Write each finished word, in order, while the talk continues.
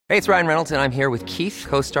Hey, it's Ryan Reynolds, and I'm here with Keith,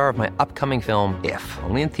 co-star of my upcoming film, If,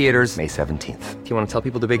 only in theaters May 17th. Do you want to tell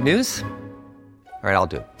people the big news? All right, I'll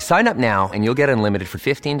do it. Sign up now and you'll get unlimited for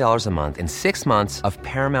 $15 a month and 6 months of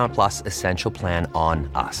Paramount Plus Essential Plan on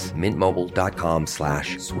us.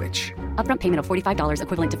 MintMobile.com/switch. Upfront payment of $45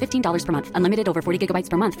 equivalent to $15 per month. Unlimited over 40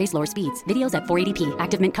 gigabytes per month. Face lower speeds. Videos at 480p.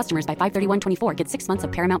 Active Mint customers by 531.24 get 6 months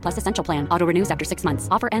of Paramount Plus Essential Plan. Auto renews after 6 months.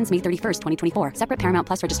 Offer ends May 31st, 2024. Separate Paramount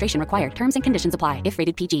Plus registration required. Terms and conditions apply if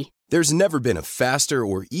rated PG. There's never been a faster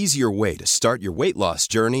or easier way to start your weight loss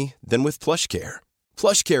journey than with PlushCare.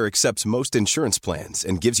 PlushCare accepts most insurance plans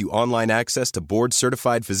and gives you online access to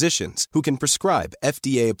board-certified physicians who can prescribe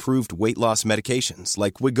FDA-approved weight loss medications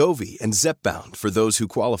like Wegovy and Zepbound for those who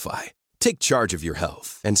qualify. Take charge of your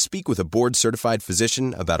health and speak with a board-certified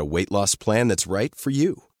physician about a weight loss plan that's right for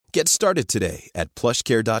you. Get started today at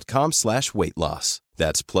plushcare.com/weight loss.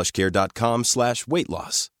 That's plushcare.com/weight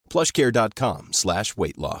loss.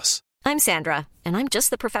 plushcare.com/weight loss. I'm Sandra, and I'm just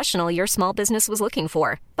the professional your small business was looking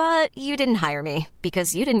for. But you didn't hire me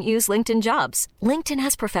because you didn't use LinkedIn Jobs. LinkedIn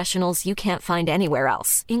has professionals you can't find anywhere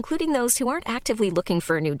else, including those who aren't actively looking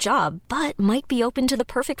for a new job, but might be open to the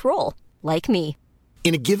perfect role, like me.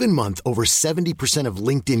 In a given month, over 70% of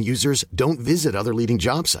LinkedIn users don't visit other leading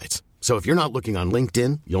job sites. So if you're not looking on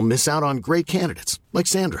LinkedIn, you'll miss out on great candidates like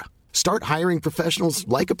Sandra. Start hiring professionals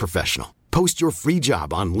like a professional. Post your free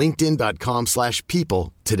job on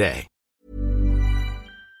linkedin.com/people today.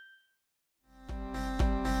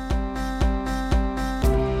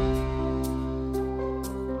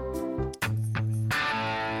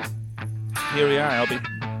 Here we are, Albie.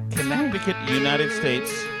 Connecticut, United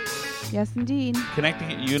States. Yes, indeed.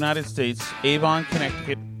 Connecticut, United States. Avon,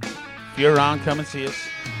 Connecticut. If you're around, come and see us.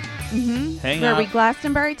 Mm-hmm. Hang Are out. we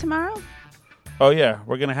Glastonbury tomorrow? Oh, yeah.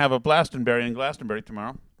 We're going to have a Glastonbury in Glastonbury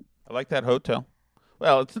tomorrow. I like that hotel.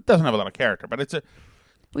 Well, it doesn't have a lot of character, but it's a...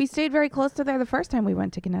 We stayed very close to there the first time we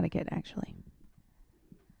went to Connecticut, actually.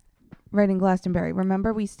 Right in Glastonbury.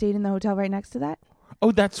 Remember, we stayed in the hotel right next to that?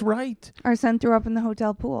 Oh, that's right. Our son threw up in the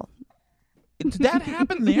hotel pool. Did that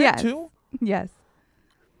happen there, Yes. too? Yes.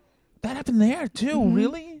 That happened there, too? Mm-hmm.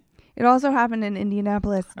 Really? It also happened in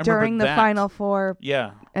Indianapolis during the Final Four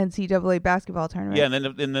NCAA basketball tournament. Yeah,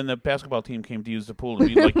 and then the basketball team came to use the pool.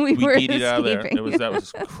 And we were deeded out of there. escaping. That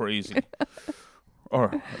was crazy.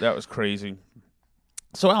 That was crazy.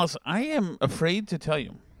 So, Alice, I am afraid to tell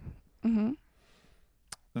you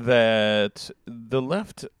that the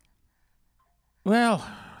left... Well,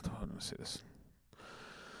 how do I say this?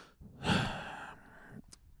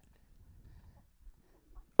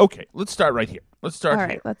 Okay, let's start right here. Let's start All here.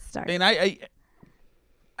 right, let's start. And I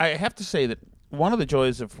have to say that one of the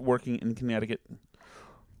joys of working in Connecticut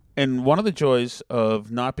and one of the joys of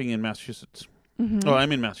not being in Massachusetts. Oh,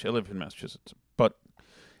 I'm in Massachusetts. I live in Massachusetts. But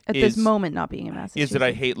At this moment, not being in Massachusetts. is that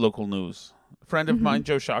I hate local news. A friend of mine,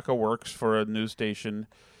 Joe Shaka, works for a news station,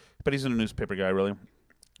 but he's a newspaper guy, really.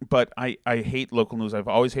 But I hate local news. I've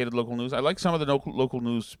always hated local news. I like some of the local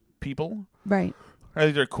news people. Right. I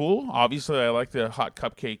think they're cool. Obviously, I like the hot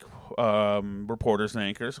cupcake reporters and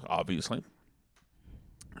anchors, obviously.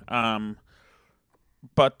 But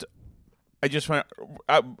I just find,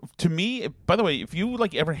 to me, by the way, if you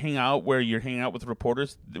ever hang out where you're hanging out with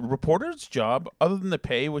reporters, the reporter's job, other than the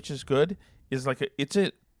pay, which is good, is it's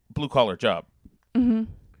a blue collar job. Mm-hmm.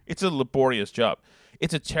 It's a laborious job.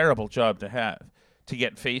 It's a terrible job to have, to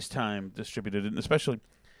get FaceTime distributed, and especially,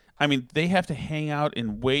 I mean, they have to hang out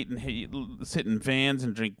and wait and sit in vans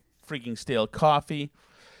and drink freaking stale coffee,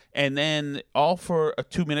 and then all for a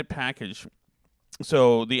 2-minute package.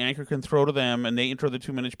 So the anchor can throw to them, and they intro the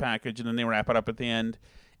 2-minute package, and then they wrap it up at the end,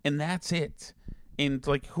 and that's it. And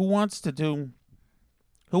who wants to do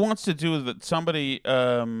that? Somebody,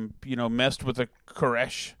 messed with a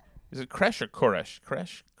Koresh. Is it Kresh or Koresh?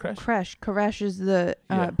 Kresh. Koresh is the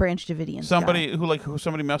Branch Davidian. Somebody who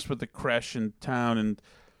somebody messed with the Kresh in town, and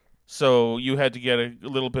so you had to get a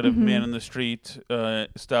little bit of man in the street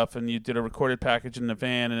stuff, and you did a recorded package in the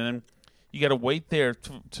van, and then you got to wait there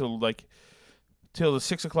till the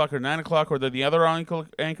 6 o'clock or 9 o'clock, or the other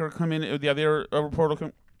anchor come in, or the other reporter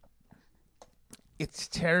come. It's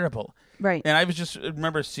terrible, right? And I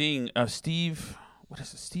remember seeing Steve. What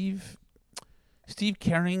is it, Steve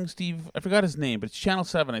Caring? I forgot his name, but it's Channel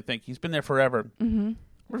 7, I think. He's been there forever. Mm-hmm. I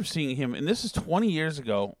remember seeing him, and this is 20 years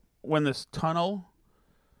ago, when this tunnel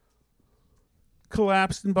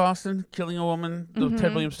collapsed in Boston, killing a woman, the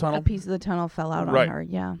Ted Williams tunnel. A piece of the tunnel fell out on her,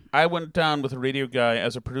 yeah. I went down with a radio guy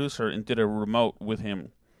as a producer and did a remote with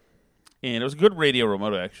him. And it was a good radio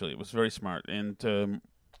remote, actually. It was very smart. And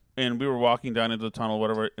we were walking down into the tunnel,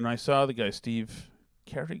 whatever, and I saw the guy, Steve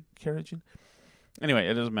Carrigan. Anyway,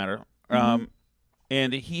 it doesn't matter.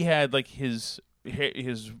 and he had like his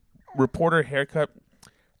reporter haircut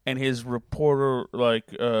and his reporter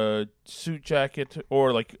suit jacket,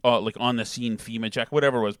 or like on the scene FEMA jacket,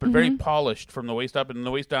 whatever it was, but very polished from the waist up, and the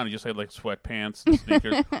waist down he just had like sweatpants and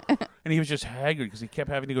sneakers, and he was just haggard because he kept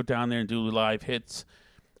having to go down there and do live hits,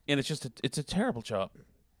 and it's a terrible job.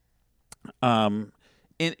 And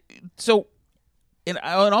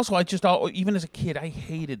also I just even as a kid I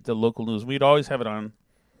hated the local news. We'd always have it on.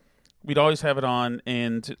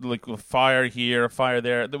 And like a fire here, a fire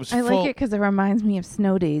there. I like it because it reminds me of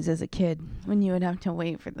snow days as a kid when you would have to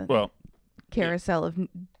wait for the carousel of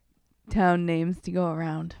town names to go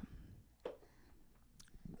around.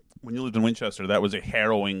 When you lived in Winchester, that was a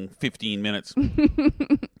harrowing 15 minutes.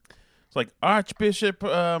 It's like Archbishop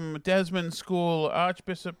Desmond School,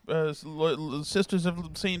 Archbishop Sisters of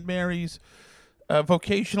St. Mary's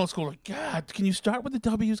Vocational School. Like, God, can you start with the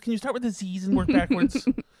W's? Can you start with the Z's and work backwards?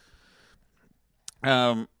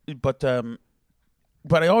 But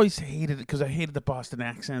I always hated it because I hated the Boston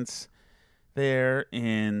accents there,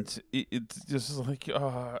 and it's just like,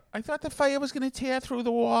 I thought the fire was going to tear through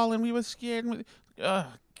the wall, and we were scared. God,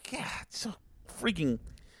 so freaking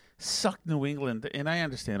sucked New England, and I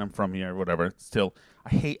understand I'm from here, or whatever. Still,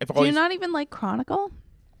 Do you not even like Chronicle?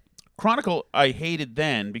 Chronicle, I hated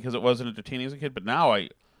then because it wasn't entertaining as a kid, but now I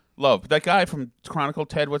love that guy from Chronicle.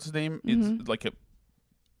 Ted, what's his name? It's like a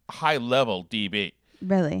high-level DB.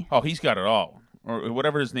 Really? Oh, he's got it all. Or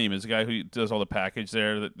whatever his name is, the guy who does all the package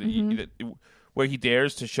there, where he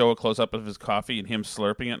dares to show a close-up of his coffee and him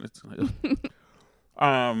slurping it. It's,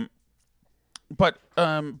 but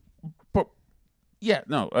yeah,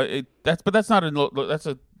 no, that's not that's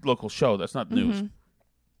a local show. That's not news.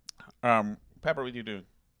 Pepper, what are you doing?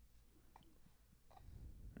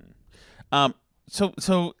 So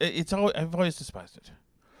it's always, I've always despised it.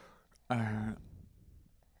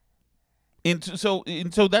 And so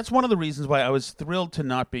that's one of the reasons why I was thrilled to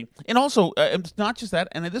not be. And also, it's not just that,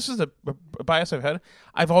 and this is a bias I've had.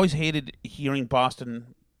 I've always hated hearing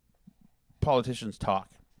Boston politicians talk.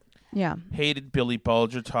 Yeah. Hated Billy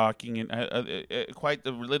Bulger talking, and quite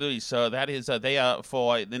literally so. That is, they are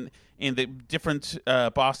for in the different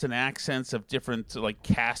Boston accents of different like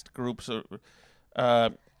caste groups.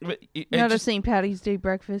 Not a St. Patty's Day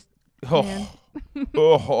breakfast.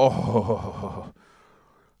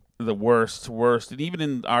 The worst. And even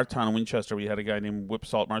in our town in Winchester, we had a guy named Whip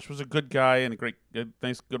Saltmarsh, who was a good guy and a great,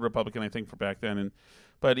 nice, good Republican, I think, for back then.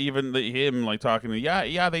 But even him, like, talking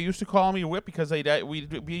to, they used to call me Whip because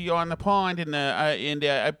we'd be on the pond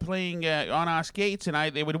and playing on our skates,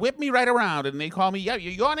 and they would whip me right around, and they call me,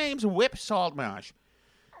 your name's Whip Saltmarsh.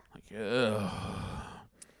 Like, ugh.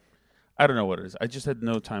 I don't know what it is. I just had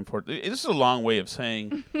no time for it. This is a long way of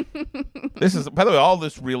saying. This is, by the way, all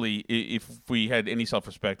this really, if we had any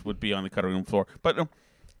self-respect, would be on the cutting room floor. But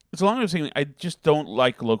it's a long way of saying I just don't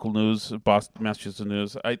like local news, Boston, Massachusetts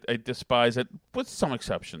news. I despise it, with some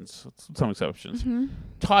exceptions.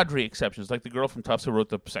 Tawdry exceptions, like the girl from Tufts who wrote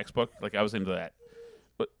the sex book. Like, I was into that.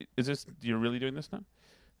 But is this? You're really doing this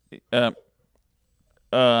now?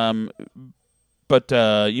 But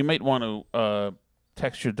you might want to.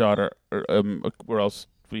 Text your daughter, or else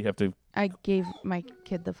we have to. I gave my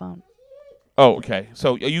kid the phone. Oh, okay.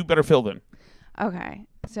 So you better fill then. Okay.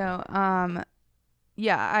 So,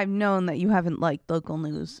 yeah, I've known that you haven't liked local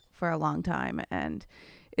news for a long time, and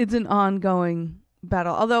it's an ongoing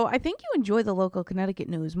battle. Although I think you enjoy the local Connecticut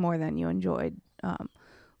news more than you enjoyed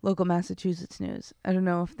local Massachusetts news. I don't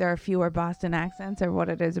know if there are fewer Boston accents or what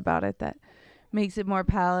it is about it that makes it more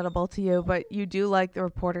palatable to you, but you do like the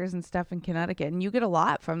reporters and stuff in Connecticut, and you get a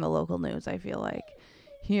lot from the local news, I feel like,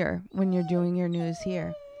 here when you're doing your news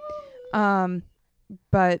here. But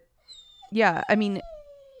yeah, I mean,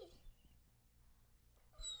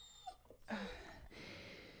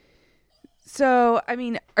 so I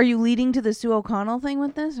mean, are you leading to the Sue O'Connell thing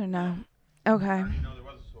with this or no? Okay. I didn't know there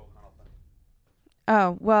was a Sue O'Connell thing.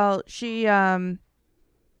 Oh, well,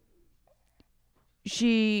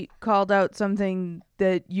 she called out something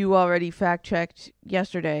that you already fact-checked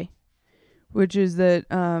yesterday, which is that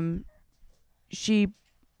she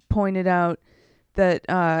pointed out that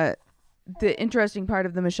the interesting part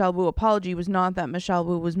of the Michelle Wu apology was not that Michelle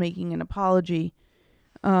Wu was making an apology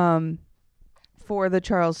for the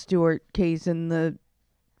Charles Stewart case and the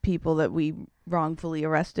people that we wrongfully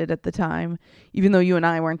arrested at the time, even though you and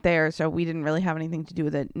I weren't there, so we didn't really have anything to do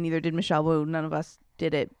with it. Neither did Michelle Wu. None of us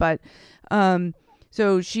did it. But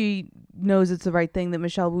so she knows it's the right thing that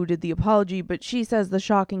Michelle Wu did the apology, but she says the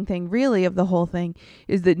shocking thing really of the whole thing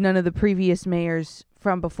is that none of the previous mayors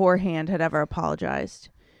from beforehand had ever apologized,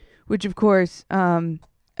 which of course,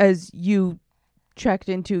 as you checked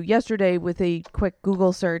into yesterday with a quick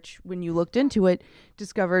Google search, when you looked into it,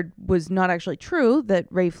 discovered was not actually true, that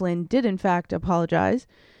Ray Flynn did in fact apologize.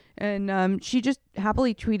 And she just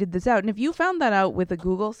happily tweeted this out. And if you found that out with a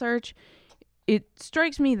Google search, it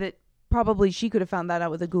strikes me that probably she could have found that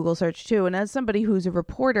out with a Google search too. And as somebody who's a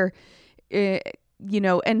reporter,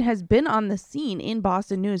 and has been on the scene in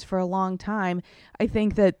Boston news for a long time, I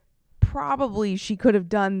think that probably she could have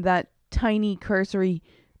done that tiny cursory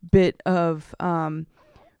bit of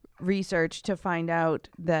research to find out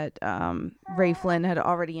that Ray Flynn had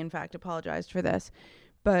already in fact apologized for this.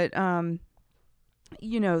 But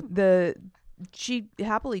she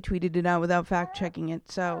happily tweeted it out without fact checking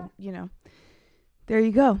it. So, there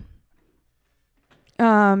you go.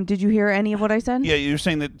 Did you hear any of what I said? Yeah, you were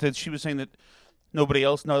saying that she was saying that nobody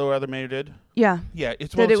else, no other mayor did? Yeah. Yeah.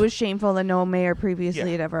 It was shameful that no mayor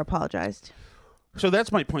previously had ever apologized. So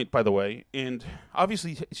that's my point, by the way. And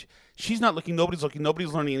obviously, she's not looking. Nobody's looking.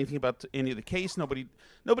 Nobody's learning anything about any of the case. Nobody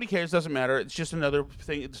cares. Doesn't matter. It's just another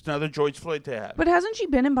thing. It's another George Floyd to have. But hasn't she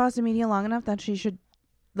been in Boston media long enough that she should,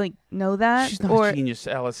 know that? She's not a genius,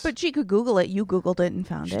 Alice. But she could Google it. You Googled it and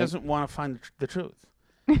found it. She doesn't want to find the truth.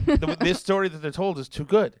 This story that they're told is too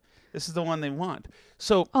good. This is the one they want.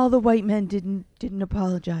 So all the white men didn't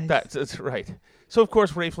apologize. That's right. So of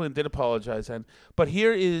course Ray Flynn did apologize, but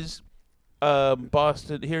here is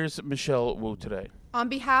Boston. Here's Michelle Wu today. On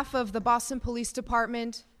behalf of the Boston Police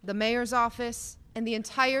Department, the Mayor's Office, and the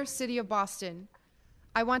entire city of Boston,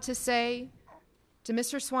 I want to say to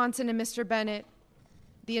Mr. Swanson and Mr. Bennett,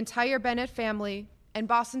 the entire Bennett family, and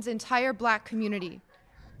Boston's entire Black community,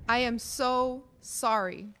 I am so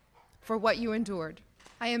sorry for what you endured.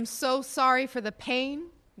 I am so sorry for the pain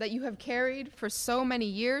that you have carried for so many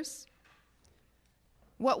years.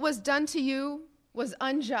 What was done to you was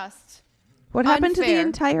unjust. What happened to the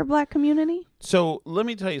entire Black community? So let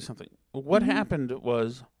me tell you something. What happened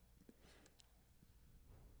was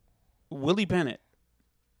Willie Bennett,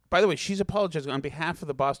 by the way, she's apologizing on behalf of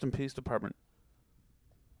the Boston Police Department.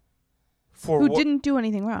 Who didn't do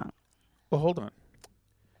anything wrong. Well, hold on.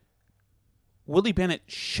 Willie Bennett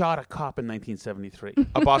shot a cop in 1973,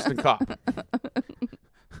 a Boston cop.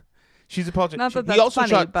 She's apologizing. Not that that's he also funny,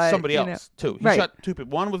 shot but, somebody else, too. He shot two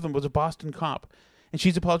people. One of them was a Boston cop, and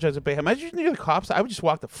she's apologizing. Imagine you're the cops. I would just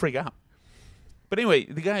walk the frig out. But anyway,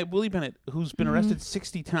 the guy, Willie Bennett, who's been arrested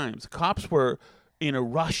 60 times, cops were in a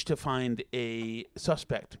rush to find a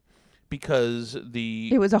suspect because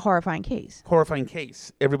it was a horrifying case.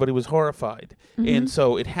 Everybody was horrified. And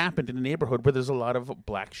so it happened in a neighborhood where there's a lot of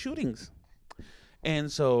Black shootings.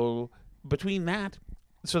 And so between that,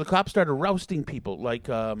 so the cops started rousting people, like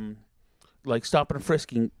stopping and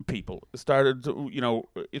frisking people. Started,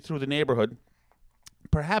 through the neighborhood,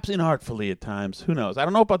 perhaps inartfully at times. Who knows? I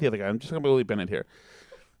don't know about the other guy. I'm just going to be Willie Bennett here.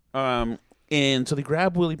 And so they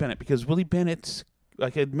grabbed Willie Bennett because Willie Bennett's,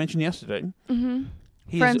 like I mentioned yesterday,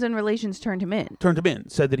 Friends and Relations turned him in.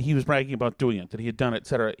 Said that he was bragging about doing it, that he had done it,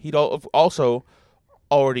 etc. He'd also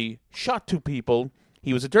already shot two people.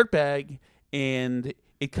 He was a dirtbag. And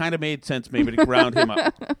it kind of made sense maybe to round him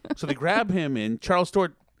up. So they grab him, and Charles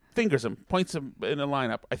Stewart fingers him, points him in a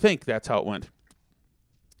lineup. I think that's how it went.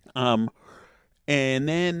 And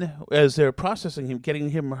then as they're processing him, getting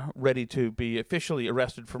him ready to be officially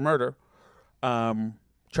arrested for murder, Charles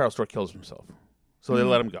Stewart kills himself. So they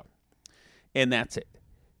let him go. And that's it.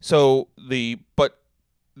 So the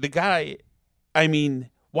guy, I mean,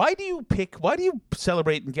 why do you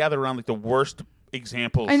celebrate and gather around like the worst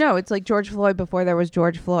examples? I know, it's like George Floyd before there was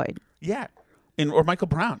George Floyd. Yeah, or Michael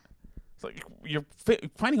Brown. It's like you're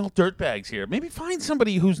finding all dirtbags here. Maybe find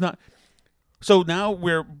somebody who's not. So now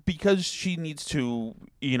because she needs to,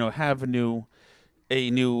 have a new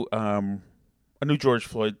George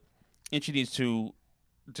Floyd, and she needs to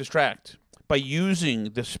distract by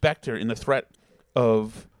using the specter and the threat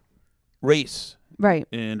of race. Right,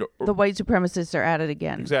 and the white supremacists are at it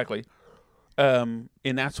again. Exactly, and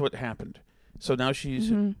that's what happened. So now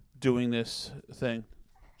she's doing this thing.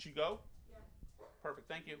 Did you go? Yeah. Perfect.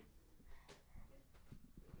 Thank you.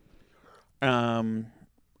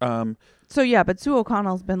 So yeah, but Sue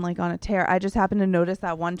O'Connell's been like on a tear. I just happened to notice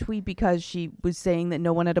that one tweet because she was saying that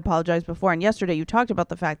no one had apologized before. And yesterday you talked about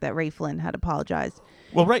the fact that Ray Flynn had apologized.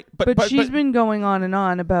 Well, right. But she's been going on and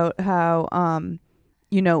on about how,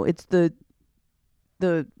 it's the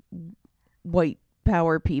white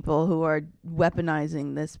power people who are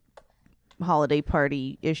weaponizing this holiday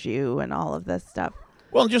party issue and all of this stuff.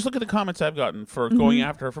 Well, just look at the comments I've gotten for going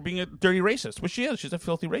after her for being a dirty racist, which she is. She's a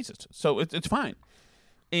filthy racist. So it's fine.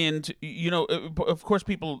 And, of course,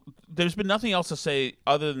 there's been nothing else to say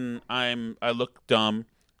other than I look dumb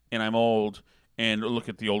and I'm old and look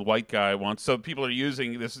at the old white guy once. So people are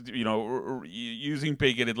using this, using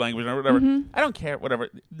bigoted language or whatever. I don't care, whatever.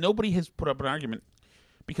 Nobody has put up an argument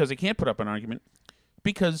because they can't put up an argument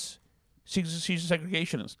because she's a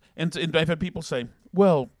segregationist. And I've had people say,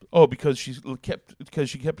 well, because she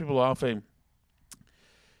kept people off an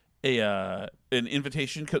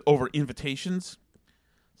invitation over invitations.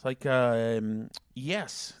 It's like,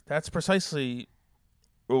 yes, that's precisely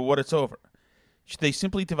what it's over. They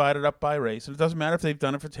simply divide it up by race, and it doesn't matter if they've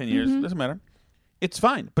done it for 10 years. It doesn't matter. It's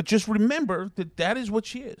fine. But just remember that is what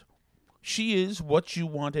she is. She is what you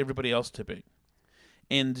want everybody else to be.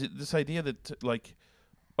 And this idea that,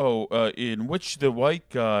 in which the white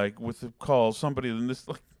guy calls somebody in this,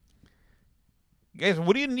 guys,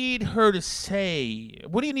 what do you need her to say?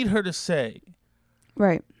 What do you need her to say?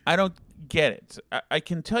 Right. I don't get it. I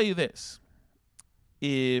can tell you this.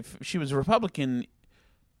 If she was a Republican,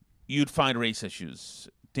 you'd find race issues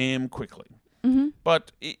damn quickly.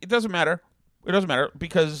 But it doesn't matter. It doesn't matter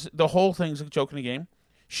because the whole thing's a joke in the game.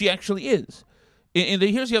 She actually is. And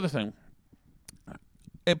here's the other thing.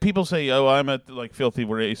 People say, I'm a filthy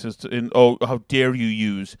racist, and how dare you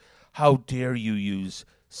use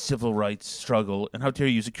civil rights struggle, and how dare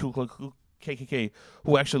you use a KKK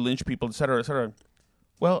who actually lynch people, et cetera, et cetera.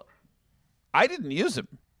 Well, I didn't use them.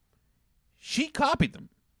 She copied them.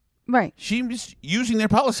 Right. She's using their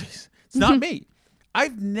policies. It's not me.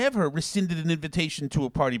 I've never rescinded an invitation to a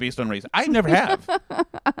party based on race. I never have.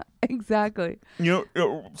 Exactly.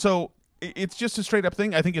 So it's just a straight up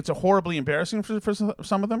thing. I think it's horribly embarrassing for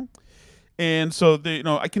some of them. And so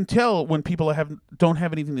I can tell when people don't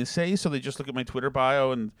have anything to say, so they just look at my Twitter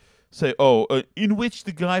bio and say, in which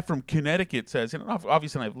the guy from Connecticut says,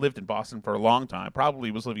 obviously I've lived in Boston for a long time,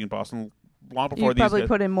 probably was living in Boston long before you probably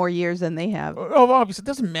put in more years than they have. Obviously, it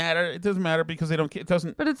doesn't matter. It doesn't matter because they don't. It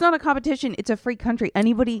doesn't. But it's not a competition. It's a free country.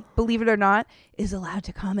 Anybody, believe it or not, is allowed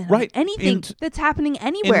to comment on anything that's happening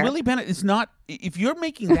anywhere. And Willie Bennett is not. If you're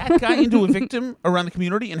making that guy into a victim around the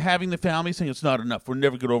community and having the family saying it's not enough, we're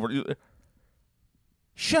never going to over it.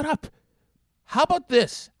 Shut up. How about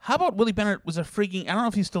this? How about Willie Bennett was a freaking. I don't know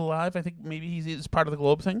if he's still alive. I think maybe he's part of the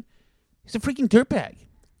Globe thing. He's a freaking dirtbag.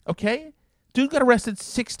 Okay. Dude got arrested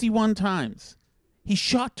 61 times. He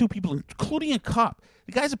shot 2 people, including a cop.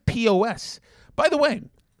 The guy's a POS. By the way,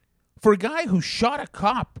 for a guy who shot a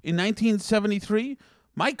cop in 1973,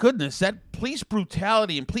 my goodness, that police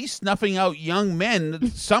brutality and police snuffing out young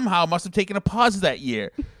men somehow must have taken a pause that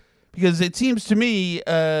year. Because it seems to me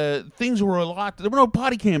things were a lot. There were no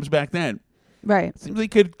body cams back then. Right. Seems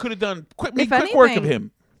like could have done quick work of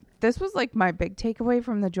him. This was my big takeaway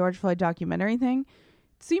from the George Floyd documentary thing.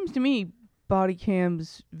 It seems to me body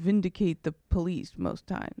cams vindicate the police most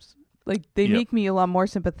times. They make me a lot more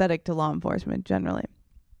sympathetic to law enforcement generally.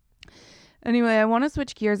 Anyway, I want to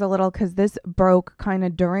switch gears a little because this broke kind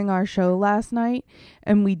of during our show last night,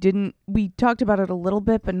 and we talked about it a little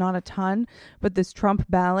bit, but not a ton. But this Trump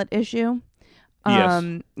ballot issue. Yes.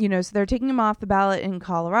 So they're taking him off the ballot in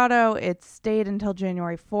Colorado. It's stayed until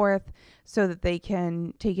January 4th so that they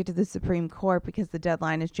can take it to the Supreme Court because the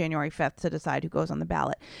deadline is January 5th to decide who goes on the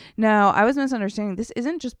ballot. Now, I was misunderstanding. This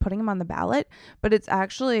isn't just putting him on the ballot, but it's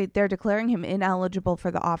actually they're declaring him ineligible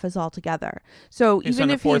for the office altogether. So it's even on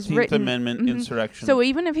if the 14th he's written Amendment insurrection. So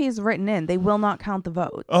even if he's written in, they will not count the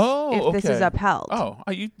votes. If this is upheld.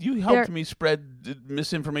 You helped me spread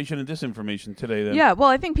misinformation and disinformation today. Then yeah, well,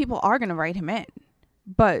 I think people are going to write him in.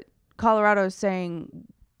 But Colorado is saying,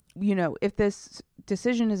 if this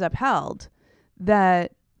decision is upheld,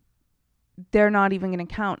 that they're not even going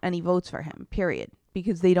to count any votes for him, period,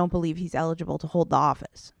 because they don't believe he's eligible to hold the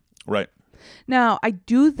office. Right. Now, I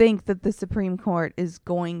do think that the Supreme Court is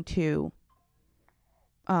going to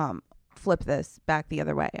flip this back the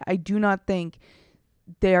other way. I do not think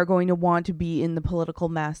they are going to want to be in the political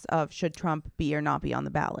mess of should Trump be or not be on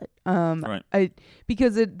the ballot. Right.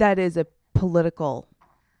 Because that is a political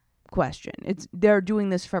question. They're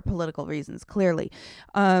doing this for political reasons, clearly.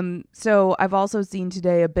 So I've also seen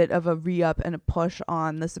today a bit of a re-up and a push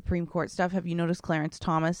on the Supreme Court stuff. Have you noticed Clarence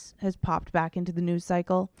Thomas has popped back into the news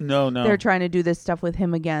cycle? No. They're trying to do this stuff with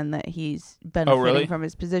him again, that he's benefiting from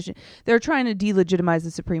his position. They're trying to delegitimize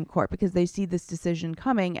the Supreme Court because they see this decision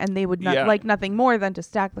coming and they would not like nothing more than to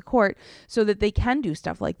stack the court so that they can do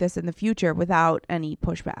stuff like this in the future without any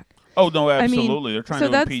pushback. Oh, no, absolutely. They're trying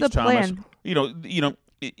to impeach Thomas. Plan.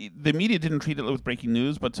 The media didn't treat it with breaking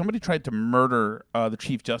news, but somebody tried to murder the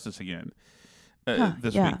Chief Justice again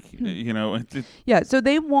this week. So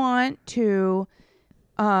they want to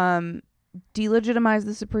delegitimize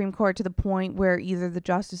the Supreme Court to the point where either the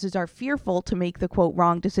justices are fearful to make the, quote,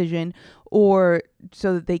 wrong decision, or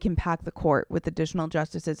so that they can pack the court with additional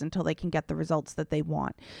justices until they can get the results that they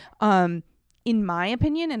want. In my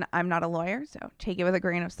opinion, and I'm not a lawyer, so take it with a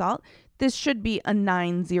grain of salt, this should be a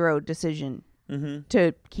 9-0 decision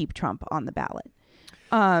to keep Trump on the ballot.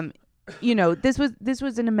 This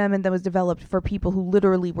was an amendment that was developed for people who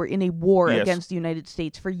literally were in a war against the United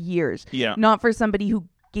States for years, not for somebody who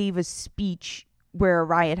gave a speech where a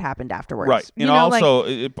riot happened afterwards. Right, and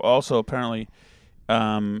it also apparently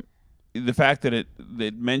the fact that it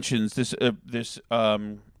mentions this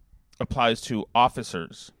applies to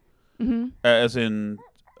officers, as in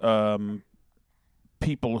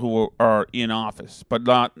people who are in office, but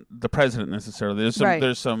not the president necessarily.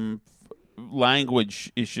 There's some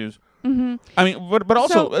language issues. I mean, but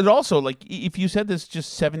also like if you said this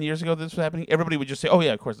just 7 years ago, this was happening, everybody would just say, "Oh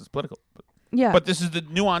yeah, of course it's political." But this is the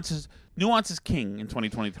nuances. Nuance is king in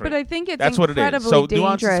 2023. But I think that's what it is. So dangerous.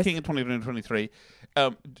 Nuance is king in 2023.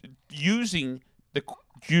 Using the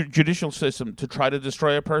judicial system to try to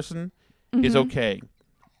destroy a person is okay,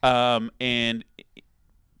 and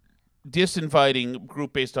disinviting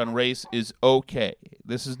group based on race is okay.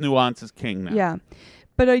 This is Nuance is king now. Yeah,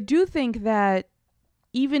 but I do think that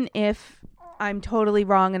even if I'm totally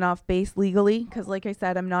wrong and off base legally, because like I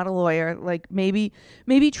said, I'm not a lawyer. Like maybe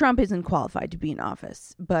Trump isn't qualified to be in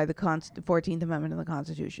office by the 14th Amendment of the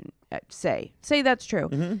Constitution. Say that's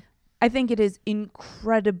true. I think it is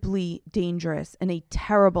incredibly dangerous and a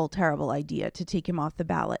terrible, terrible idea to take him off the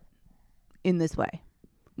ballot in this way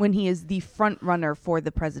when he is the front runner for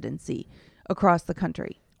the presidency across the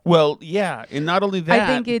country. Well, yeah, and not only that, I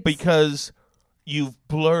think it's because you've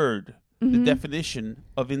blurred the definition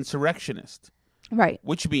of insurrectionist. Right.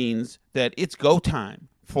 Which means that it's go time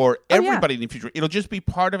for everybody in the future. It'll just be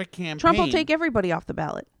part of a campaign. Trump will take everybody off the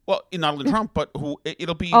ballot. Well, not only Trump, but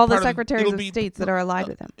it'll be all the secretaries of states that are allied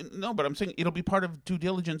with him. No, but I'm saying it'll be part of due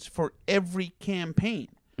diligence for every campaign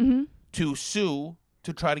to sue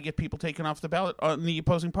to try to get people taken off the ballot on the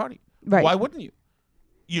opposing party. Right. Why wouldn't you?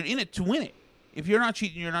 You're in it to win it. If you're not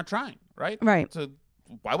cheating, you're not trying, right? Right. So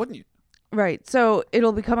why wouldn't you? Right. So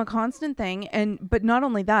it'll become a constant thing. But not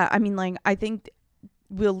only that, I mean, like, I think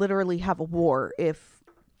we'll literally have a war if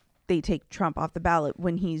they take Trump off the ballot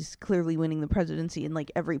when he's clearly winning the presidency in like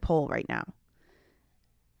every poll right now.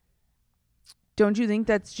 Don't you think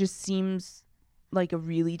that just seems like a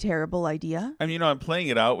really terrible idea? I mean, I'm playing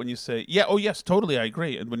it out when you say, yeah, oh yes, totally, I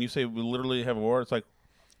agree. And when you say we literally have a war, it's like,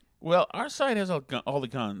 well, our side has all the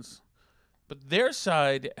guns, but their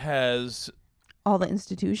side has all the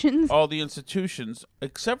institutions. All the institutions,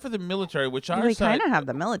 except for the military, which our they side... kind of have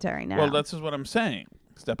the military now. Well, that's what I'm saying,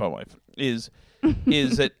 step-on wife, is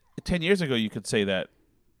that 10 years ago you could say that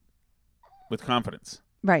with confidence.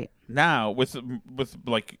 Right. Now, with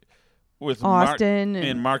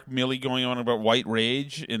Austin Mark Milley going on about white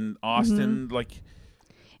rage in Austin,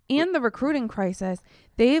 and the recruiting crisis,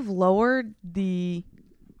 they've lowered the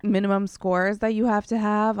minimum scores that you have to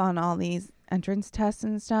have on all these entrance tests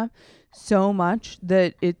and stuff so much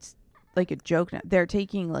that it's like a joke now. They're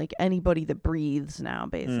taking like anybody that breathes now,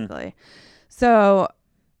 basically. So,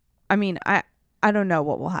 I mean, I don't know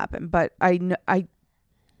what will happen, but I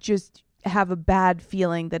just have a bad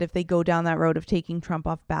feeling that if they go down that road of taking Trump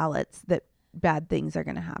off ballots, that bad things are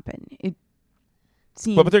going to happen. It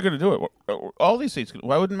seems, but they're going to do it. All these states.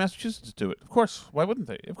 Why wouldn't Massachusetts do it? Of course. Why wouldn't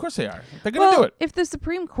they? Of course they are. They're going to do it. If the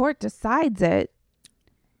Supreme Court decides it,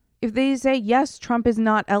 if they say, yes, Trump is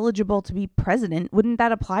not eligible to be president, wouldn't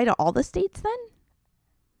that apply to all the states then?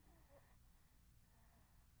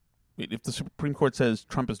 If the Supreme Court says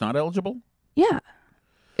Trump is not eligible? Yeah.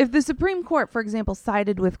 If the Supreme Court, for example,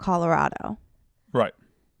 sided with Colorado. Right.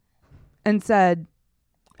 And said,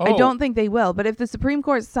 I don't think they will, but if the Supreme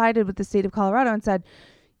Court sided with the state of Colorado and said,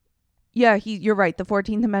 yeah, you're right, the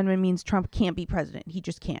 14th Amendment means Trump can't be president. He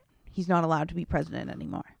just can't. He's not allowed to be president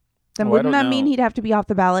anymore. Then wouldn't that mean he'd have to be off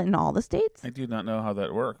the ballot in all the states? I do not know how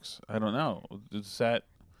that works. I don't know. Is that...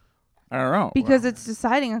 I don't know. Because it's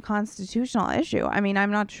deciding a constitutional issue. I mean,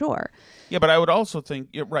 I'm not sure. Yeah, but I would also think...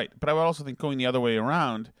 You're right. But I would also think going the other way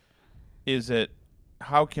around is that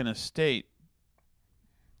how can a state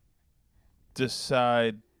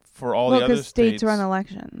decide for all the other states... Well, because states run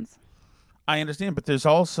elections. I understand, but there's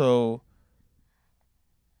also...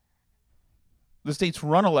 The states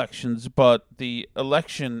run elections, but the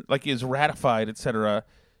election is ratified, etc.,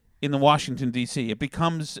 in the Washington D.C.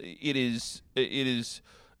 It is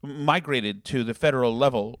migrated to the federal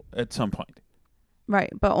level at some point. Right,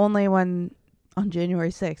 but only on January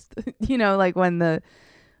 6th.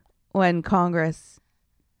 When Congress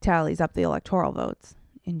tallies up the electoral votes.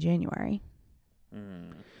 in January.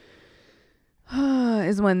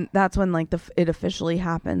 That's when like it officially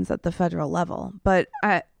happens at the federal level. But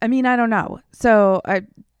I mean, I don't know. So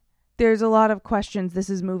there's a lot of questions. This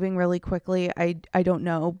is moving really quickly. I don't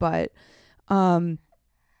know, but I'm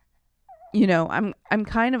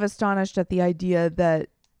kind of astonished at the idea that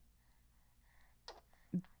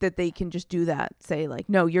they can just do that. Say like,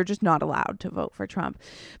 no, you're just not allowed to vote for Trump.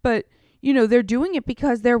 But they're doing it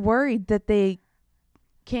because they're worried that they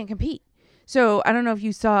can't compete. So I don't know if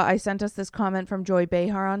you saw, I sent us this comment from Joy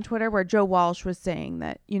Behar on Twitter where Joe Walsh was saying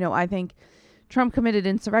that, I think Trump committed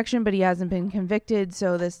insurrection, but he hasn't been convicted.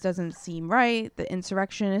 So this doesn't seem right. The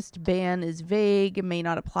insurrectionist ban is vague. It may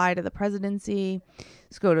not apply to the presidency.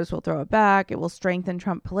 SCOTUS will throw it back. It will strengthen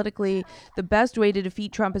Trump politically. The best way to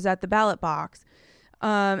defeat Trump is at the ballot box.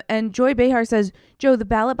 And Joy Behar says, Joe, the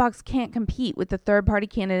ballot box can't compete with the third-party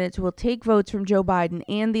candidates who will take votes from Joe Biden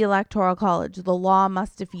and the Electoral College. The law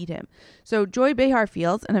must defeat him. So Joy Behar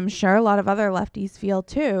feels, and I'm sure a lot of other lefties feel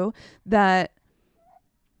too, that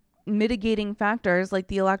mitigating factors like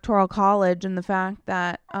the Electoral College and the fact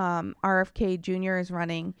that RFK Jr. is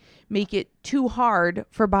running make it too hard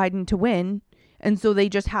for Biden to win. And so they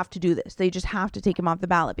just have to do this. They just have to take him off the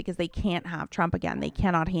ballot because they can't have Trump again. They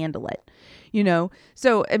cannot handle it,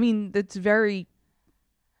 So, I mean, that's very,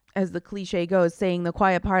 as the cliche goes, saying the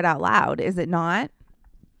quiet part out loud, is it not?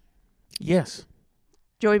 Yes.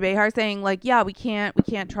 Joey Behar saying like, yeah, we can't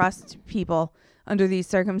trust people under these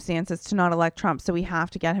circumstances to not elect Trump, so we have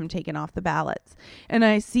to get him taken off the ballots. And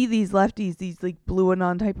I see these lefties, these like blue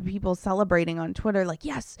anon type of people celebrating on Twitter, like,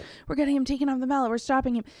 yes, we're getting him taken off the ballot, we're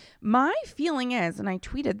stopping him. My feeling is, and I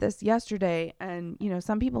tweeted this yesterday, and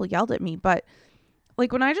some people yelled at me, but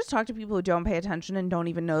like when I just talk to people who don't pay attention and don't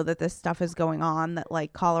even know that this stuff is going on, that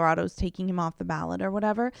like Colorado's taking him off the ballot or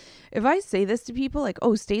whatever, if I say this to people like,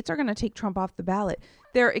 oh, states are going to take Trump off the ballot,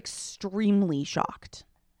 they're extremely shocked.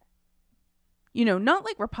 Not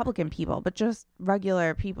like Republican people, but just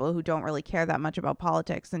regular people who don't really care that much about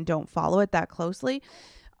politics and don't follow it that closely.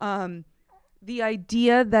 The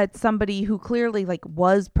idea that somebody who clearly like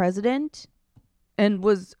was president and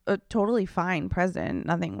was a totally fine president,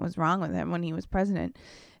 nothing was wrong with him when he was president.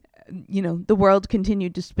 The world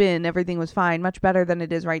continued to spin. Everything was fine, much better than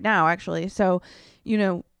it is right now, actually. So,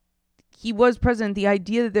 he was president. The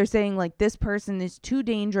idea that they're saying like this person is too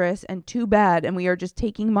dangerous and too bad and we are just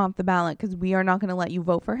taking him off the ballot because we are not going to let you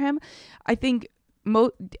vote for him. I think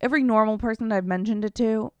every normal person that I've mentioned it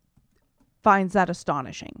to finds that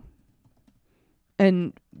astonishing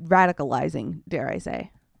and radicalizing, dare I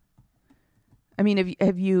say. I mean,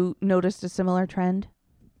 have you noticed a similar trend?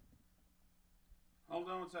 Hold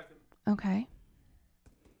on 1 second. Okay.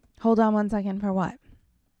 Hold on 1 second for what?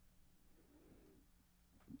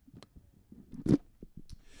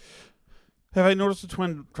 Have I noticed a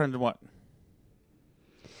trend in what?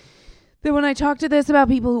 That when I talk to this about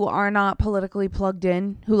people who are not politically plugged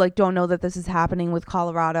in, who like don't know that this is happening with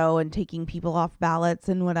Colorado and taking people off ballots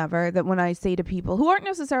and whatever, that when I say to people who aren't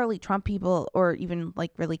necessarily Trump people or even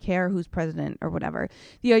like really care who's president or whatever,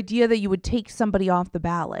 the idea that you would take somebody off the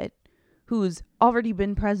ballot who's already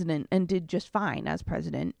been president and did just fine as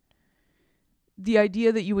president, the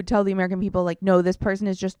idea that you would tell the American people like, no, this person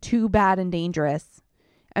is just too bad and dangerous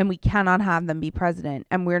and we cannot have them be president,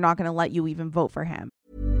 and we're not going to let you even vote for him.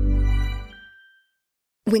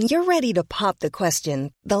 When you're ready to pop the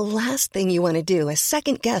question, the last thing you want to do is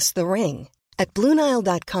second-guess the ring. At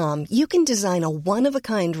BlueNile.com, you can design a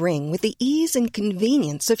one-of-a-kind ring with the ease and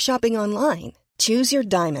convenience of shopping online. Choose your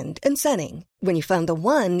diamond and setting. When you find the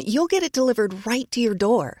one, you'll get it delivered right to your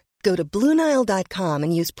door. Go to BlueNile.com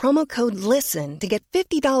and use promo code LISTEN to get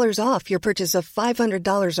 $50 off your purchase of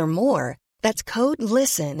 $500 or more. That's code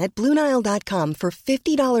LISTEN at BlueNile.com for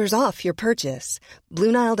 $50 off your purchase.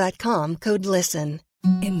 BlueNile.com, code LISTEN.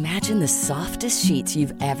 Imagine the softest sheets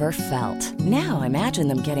you've ever felt. Now imagine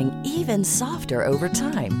them getting even softer over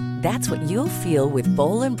time. That's what you'll feel with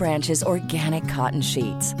Boll & Branch's organic cotton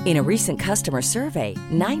sheets. In a recent customer survey,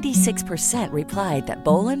 96% replied that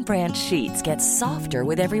Boll & Branch sheets get softer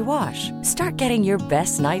with every wash. Start getting your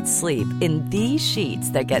best night's sleep in these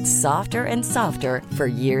sheets that get softer and softer for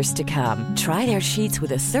years to come. Try their sheets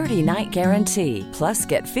with a 30-night guarantee. Plus,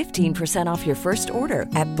 get 15% off your first order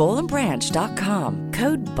at bollandbranch.com.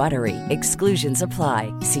 Code BUTTERY. Exclusions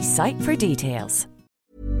apply. See site for details.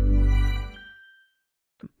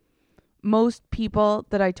 Most people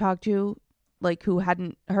that I talk to, like who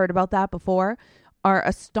hadn't heard about that before, are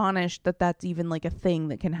astonished that that's even like a thing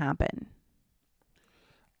that can happen.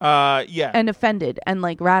 Yeah. And offended and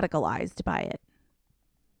like radicalized by it.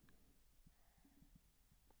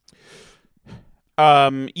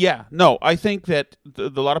 Yeah, no, I think that a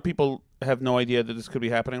lot of people have no idea that this could be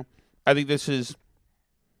happening. I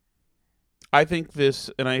think this,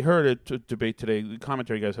 and I heard a debate today. The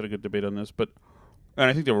commentary guys had a good debate on this, and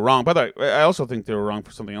I think they were wrong. By the way, I also think they were wrong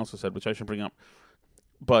for something else I said, which I should bring up.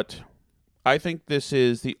 But I think this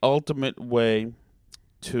is the ultimate way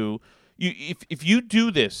to, if you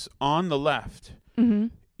do this on the left,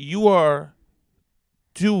 you are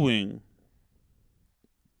doing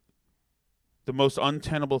the most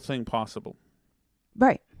untenable thing possible.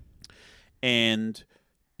 Right. And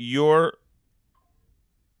you're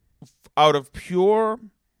out of pure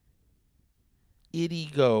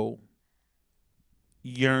ego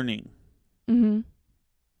yearning,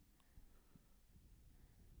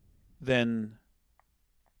 then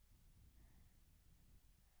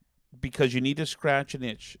because you need to scratch an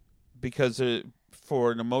itch, because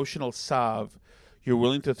for an emotional salve, you're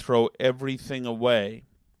willing to throw everything away,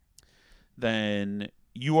 then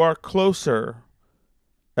you are closer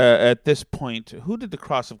at this point. Who did the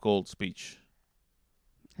Cross of Gold speech?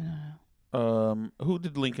 I don't know. Who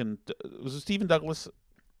did Lincoln? Was it Stephen Douglas?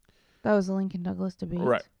 That was the Lincoln Douglas debate.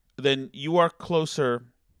 Right. Then you are closer.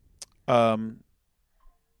 You're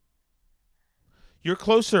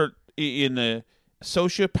closer in a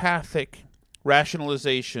sociopathic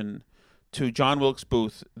rationalization to John Wilkes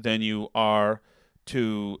Booth than you are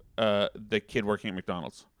to the kid working at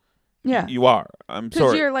McDonald's. Yeah. You are. I'm sorry.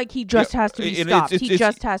 Because you're like, he just has to be stopped. He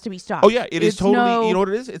just has to be stopped. Oh, yeah. It's totally, you know what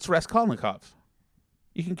it is? It's Raskolnikov.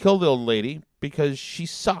 You can kill the old lady because she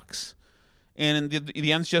sucks. And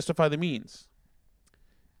the ends justify the means.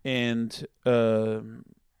 And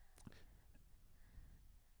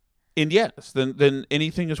yes, then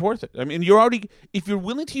anything is worth it. I mean, if you're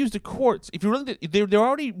willing to use the courts, if you're willing to,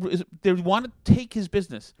 they want to take his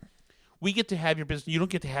business. We get to have your business. You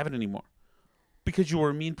don't get to have it anymore because you were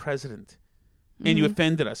a mean president and you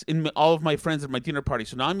offended us and all of my friends at my dinner party.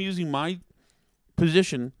 So now I'm using my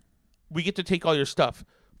position. We get to take all your stuff.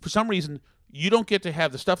 For some reason, you don't get to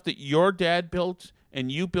have the stuff that your dad built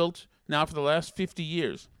and you built now for the last 50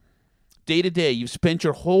 years. Day to day, you've spent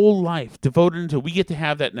your whole life devoted into. We get to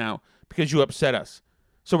have that now because you upset us.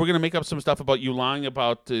 So we're going to make up some stuff about you lying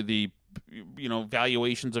about the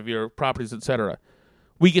valuations of your properties, etc.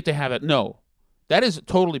 We get to have it. No, that is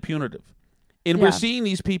totally punitive, and we're seeing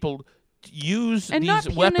these people use and these not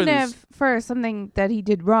weapons punitive for something that he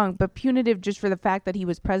did wrong, but punitive just for the fact that he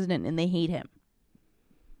was president and they hate him.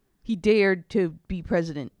 He dared to be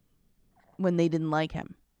president when they didn't like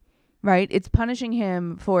him, right? It's punishing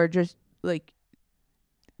him for just like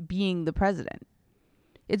being the president.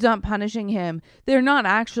 It's not punishing him. They're not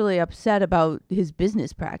actually upset about his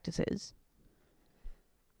business practices.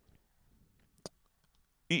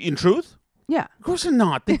 In truth? Yeah. Of course they're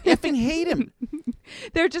not. They effing hate him.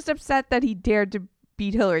 They're just upset that he dared to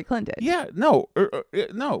beat Hillary Clinton. Yeah, no.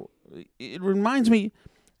 No. It reminds me, you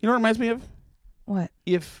know what it reminds me of? What?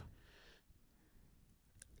 If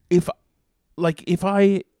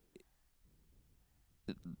I,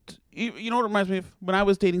 you know what it reminds me of? When I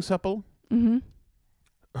was dating Supple,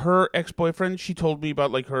 her ex-boyfriend, she told me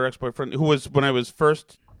about like her ex-boyfriend, who was, when I was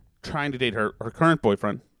first trying to date her current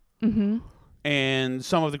boyfriend, and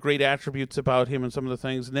some of the great attributes about him and some of the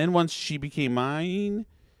things. And then once she became mine,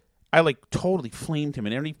 I like totally flamed him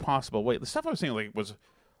in any possible way. The stuff I was saying like was,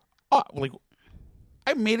 like,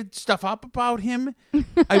 I made stuff up about him.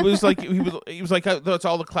 I was like, he was like, that's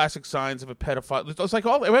all the classic signs of a pedophile. It was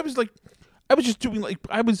like I was just doing like,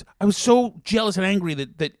 I was so jealous and angry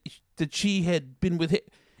that she had been with him.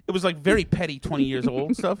 It was like very petty 20 years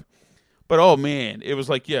old stuff. But oh man, it was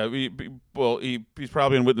like, yeah, he's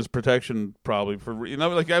probably in witness protection probably for,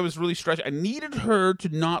 like I was really stretched. I needed her to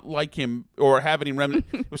not like him or have any remnant.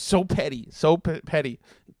 It was so petty, petty.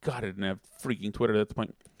 God, I didn't have freaking Twitter at that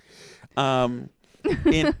point. And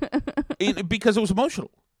because it was emotional.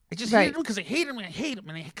 I just hated him because I hate him and I hate him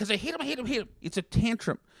and because I hate him. It's a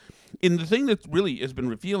tantrum. And the thing that really has been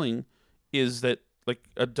revealing is that like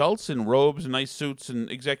adults in robes and nice suits and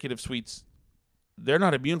executive suites, they're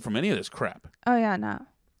not immune from any of this crap. Oh yeah, no.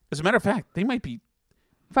 As a matter of fact, they might be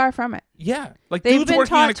far from it. Yeah, like they've dudes been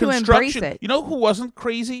working on a taught to construction. embrace it. You know who wasn't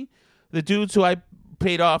crazy? The dudes who I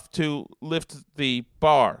paid off to lift the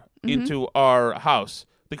bar into our house.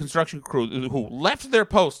 The construction crew who left their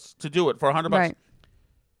posts to do it for $100. Right.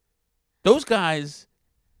 Those guys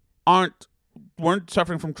weren't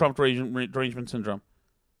suffering from Trump derangement syndrome.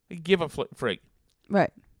 They give a frig.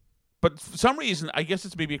 Right. But for some reason, I guess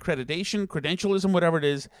it's maybe accreditation, credentialism, whatever it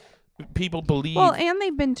is, people believe. Well, and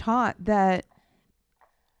they've been taught that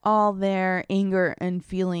all their anger and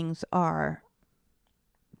feelings are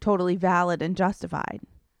totally valid and justified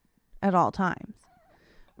at all times.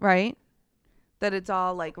 right? That it's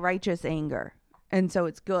all like righteous anger. And so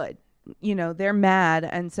it's good. You know, they're mad,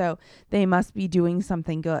 and so they must be doing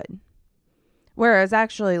something good. Whereas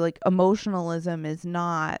actually, like, emotionalism is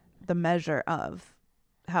not the measure of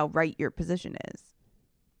how right your position is.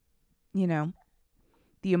 You know,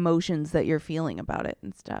 the emotions that you're feeling about it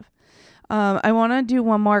and stuff. I want to do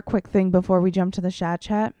one more quick thing before we jump to the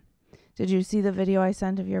chat. Did you see the video I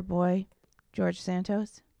sent of your boy, George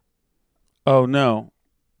Santos? Oh, no.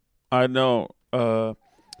 I know. I'll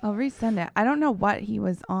resend it. I don't know what he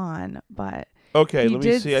was on, but okay, he let me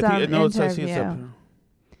did see. I some think I see it's interview. up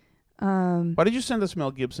here. Why did you send us Mel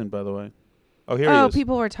Gibson, by the way? Oh, here he is.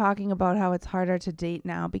 People were talking about how it's harder to date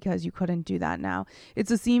now because you couldn't do that now. It's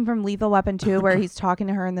a scene from Lethal Weapon 2 where he's talking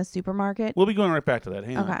to her in the supermarket. We'll be going right back to that.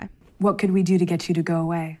 Hang on. Okay. What could we do to get you to go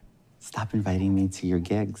away? Stop inviting me to your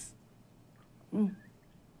gigs.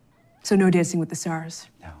 So no Dancing with the Stars?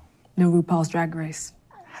 No. No RuPaul's Drag Race?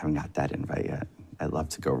 I haven't got that invite yet. I'd love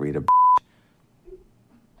to go read a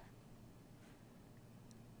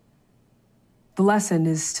The lesson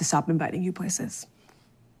is to stop inviting you places.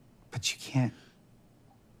 But you can't.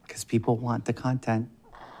 Because people want the content.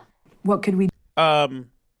 What could we I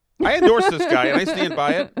endorse this guy, and I stand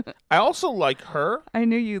by it. I also like her. I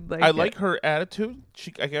knew you'd like it. I like her attitude.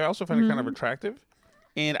 I also find her kind of attractive.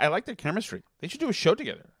 And I like their chemistry. They should do a show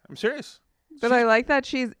together. I'm serious. But I like that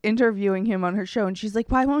she's interviewing him on her show, and she's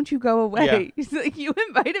like, "Why won't you go away?" Yeah. He's like, "You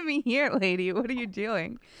invited me here, lady. What are you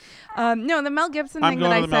doing?" No, the Mel Gibson I'm thing going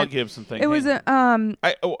that to I the Mel said. Gibson thing. It was a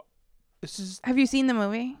This is Have you seen the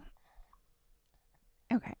movie?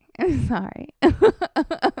 Okay, I'm sorry.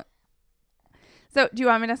 So, do you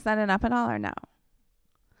want me to set it up at all or no?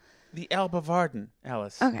 the Alba Varden,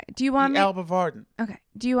 Alice. Okay. Do you want the me? Alba Varden. Okay.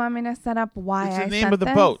 Do you want me to set up why It's I the name sent of the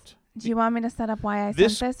this? boat. Do you want me to set up why I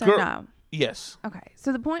This sent this girl- or no? Yes. Okay.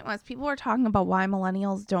 So the point was people were talking about why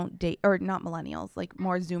millennials don't date, or not millennials, like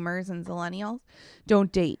more Zoomers and Zillennials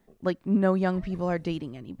don't date. Like no young people are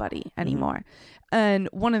dating anybody anymore. And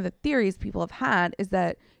one of the theories people have had is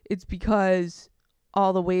that it's because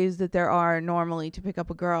all the ways that there are normally to pick up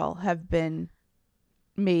a girl have been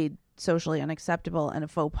made socially unacceptable and a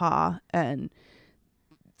faux pas. And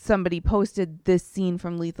somebody posted this scene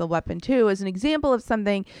from Lethal Weapon 2 as an example of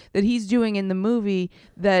something that he's doing in the movie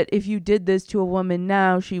that if you did this to a woman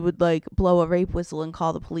now, she would like blow a rape whistle and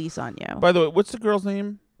call the police on you. By the way, what's the girl's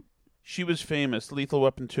name? She was famous. Lethal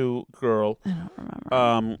Weapon 2 girl. I don't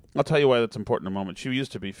remember. I'll tell you why that's important in a moment. She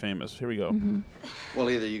used to be famous. Here we go. Well,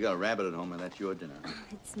 either you got a rabbit at home or that's your dinner.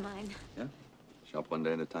 It's mine. Yeah? Shop one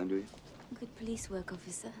day at a time, do you? Good police work,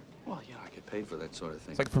 officer. Well, yeah, I get paid for that sort of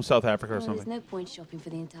thing. It's like from South Africa or Well, there's something. no point shopping for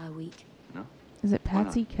the entire week. No? Is it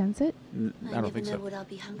Patsy Kensit? I I don't never think know so. what I'll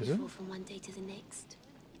be hungry Is it? for from one day to the next.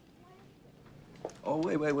 Oh,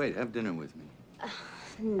 wait. Have dinner with me.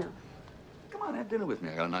 No. Come on, have dinner with me.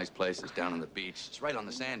 I got a nice place. It's down on the beach. It's right on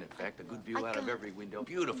the sand, in fact. A good view I out of can't. every window.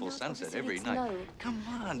 Beautiful No, sunset officer, every it's night. no. Come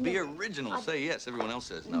on, be original. Say yes. Everyone else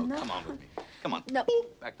says no. No. Come on with me. Come on. No.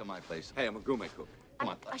 Back to my place. Hey, I'm a gourmet cook. Come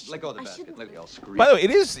on. I Let go of the I basket. shouldn't- Let it all scream. By the way,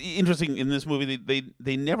 it is interesting in this movie.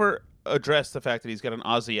 They never address the fact that he's got an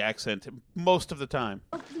Aussie accent most of the time.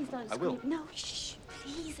 Oh, please don't I will. scream. No, shh.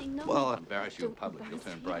 Please, I know. Well, I'll embarrass you in Don't public. You'll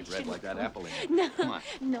embarrass turn me. bright red like that apple in you. No. Come on.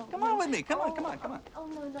 No. Come on with me. Come on. Oh,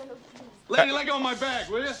 no, please. Lady, let go of my bag,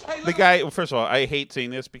 will you? Hey, The guy, first of all, I hate saying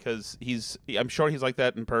this because I'm sure he's like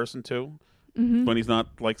that in person too, when he's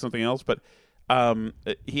not like something else. But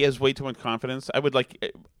he has way too much confidence. I would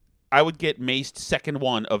get maced second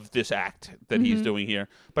one of this act that he's doing here.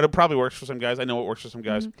 But it probably works for some guys. I know it works for some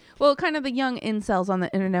guys. Well, kind of the young incels on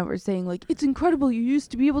the internet were saying like, it's incredible you used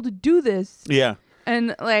to be able to do this. Yeah.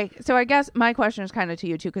 And like, so I guess my question is kind of to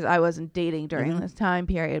you too, because I wasn't dating during this time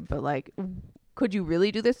period, but like, could you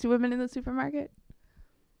really do this to women in the supermarket?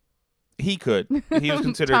 He could. He was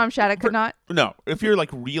considered. Tom Shattuck could not? No. If you're like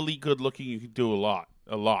really good looking, you could do a lot.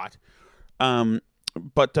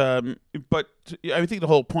 But I think the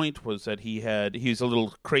whole point was that he's a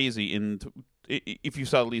little crazy if you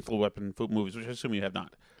saw Lethal Weapon movies, which I assume you have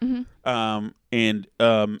not. I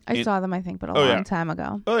saw them, I think, but a long time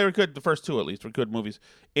ago. Oh, they were good. The first two, at least, were good movies,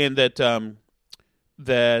 and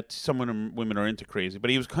that some women are into crazy. But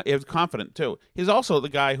he was confident too. He's also the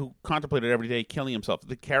guy who contemplated every day killing himself.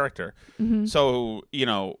 The character. So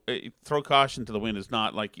throw caution to the wind is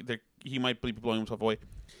not like he might be blowing himself away.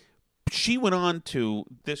 She went on to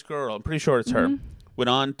this girl. I'm pretty sure it's her. Went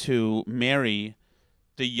on to marry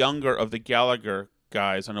the younger of the Gallagher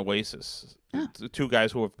guys on Oasis. The two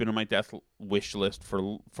guys who have been on my death wish list for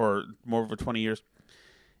more over 20 years.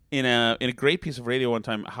 In a great piece of radio one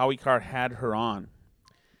time, Howie Carr had her on,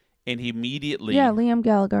 and he immediately Yeah, Liam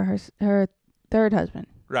Gallagher, her third husband.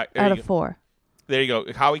 Right. out of 4. There you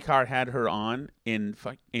go. Howie Carr had her on and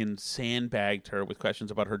sandbagged her with questions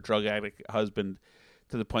about her drug addict husband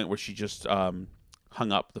to the point where she just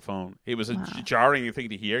hung up the phone. It was a jarring thing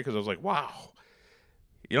to hear because I was like, wow.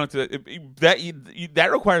 You don't have to,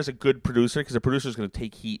 that requires a good producer because the producer is going to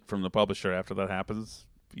take heat from the publisher after that happens,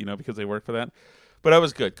 because they work for that. But that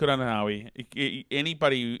was good. Good on Howie.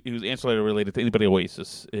 Anybody who's ancillary related to anybody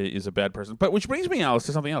Oasis is a bad person. But which brings me, Alice,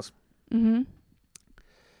 to something else. Mm-hmm.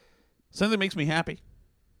 Something that makes me happy.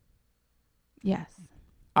 Yes.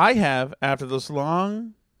 I have, after this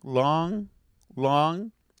long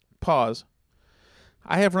pause,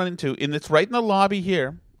 I have run into, and it's right in the lobby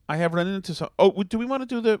here, I have run into some, do we want to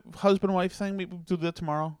do the husband-wife thing? We do that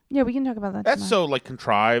tomorrow? Yeah, we can talk about that That's tomorrow. so,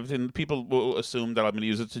 contrived, and people will assume that I'm going to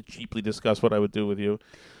use it to cheaply discuss what I would do with you.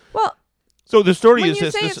 Well, so the story when is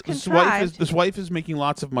you this: say this wife is making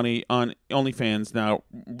lots of money on OnlyFans now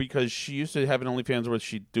because she used to have an OnlyFans where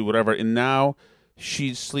she'd do whatever, and now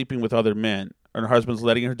she's sleeping with other men, and her husband's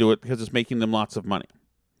letting her do it because it's making them lots of money.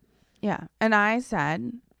 Yeah, and I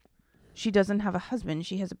said she doesn't have a husband;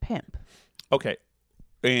 she has a pimp. Okay,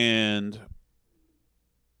 and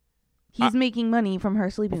he's making money from her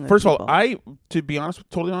sleeping with First people. of all, to be honest,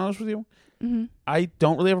 totally honest with you, mm-hmm. I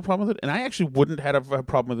don't really have a problem with it, and I actually wouldn't have a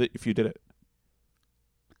problem with it if you did it.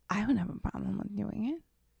 I wouldn't have a problem with doing it.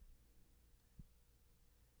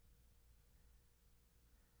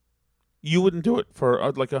 You wouldn't do it for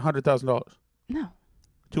 $100,000? No.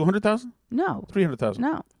 $200,000? No. $300,000?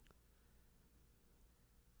 No.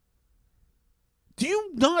 Do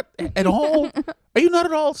you not at all? Are you not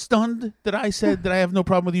at all stunned that I said that I have no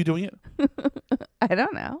problem with you doing it? I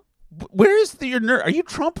don't know. Where is your nerve? Are you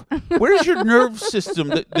Trump? Where is your nerve system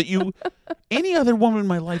that you? Any other woman in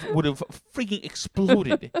my life would have freaking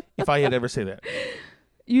exploded if I had ever said that.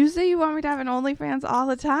 You say you want me to have an OnlyFans all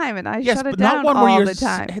the time, and I shut it but down not one all where you're the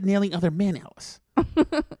time. nailing other men, Alice.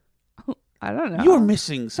 I don't know. You're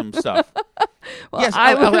missing some stuff. Well, yes,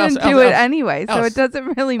 I wouldn't do it anyway, so Alice, it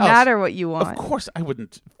doesn't really matter what you want. Of course, I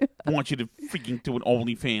wouldn't want you to freaking do an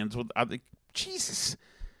OnlyFans with other. Jesus,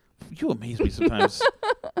 you amaze me sometimes.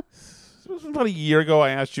 It was about a year ago.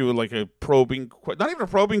 I asked you a probing, not even a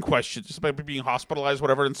probing question, just about being hospitalized,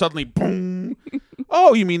 whatever, and suddenly, boom!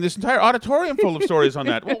 Oh, you mean this entire auditorium full of stories on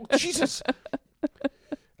that? Well, Jesus,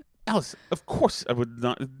 Alice. Of course, I would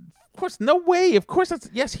not. Of course, no way. Of course,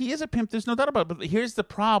 yes, he is a pimp. There's no doubt about it. But here's the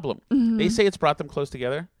problem: they say it's brought them close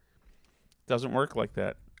together. Doesn't work like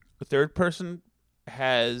that. The third person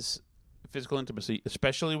has physical intimacy,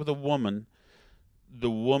 especially with a woman. The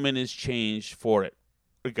woman is changed for it.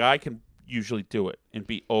 A guy can usually do it and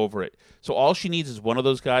be over it. So all she needs is one of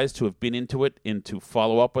those guys to have been into it and to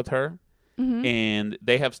follow up with her, and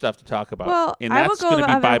they have stuff to talk about. Well, and I that's would go gonna the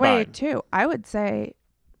be other bye-bye. way too. I would say,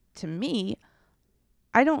 to me,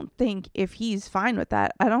 I don't think if he's fine with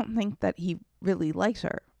that, I don't think that he really likes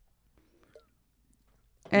her.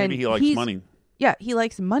 And Maybe he likes money. Yeah, he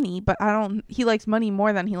likes money, but he likes money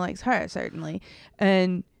more than he likes her, certainly.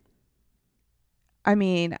 And I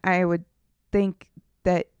mean, I would think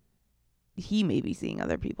that he may be seeing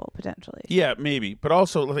other people potentially. Yeah, maybe. But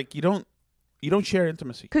also, you don't share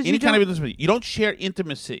intimacy. Any kind of intimacy. You don't share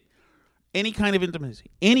intimacy. Any kind of intimacy.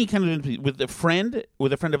 Any kind of intimacy with a friend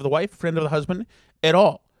of the wife, friend of the husband, at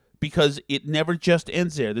all. Because it never just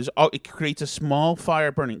ends there. It creates a small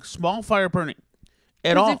fire burning.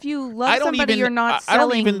 At all. Because if you love somebody, you're not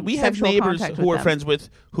selling we have sexual neighbors contact who with we're them. friends with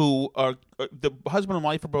who are, the husband and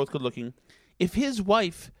wife are both good looking. If his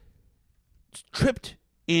wife tripped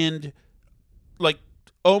and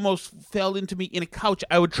almost fell into me in a couch,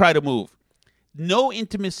 I would try to move. No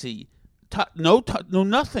intimacy, no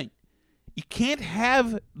nothing. You can't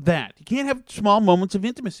have that. You can't have small moments of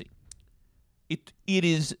intimacy.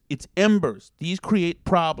 It's embers. These create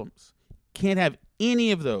problems. Can't have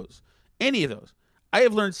any of those. I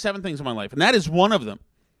have learned 7 things in my life, and that is one of them.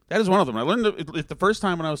 I learned it the first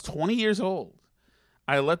time when I was 20 years old.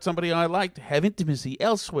 I let somebody I liked have intimacy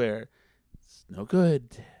elsewhere. It's no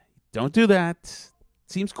good. Don't do that.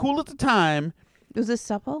 Seems cool at the time. Was this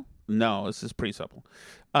supple? No, this is pretty supple.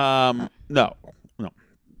 No.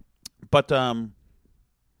 But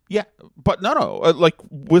yeah. But no.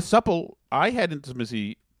 With supple, I had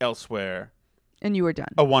intimacy elsewhere. And you were done.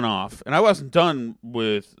 A one-off, and I wasn't done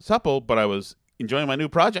with supple, but I was enjoying my new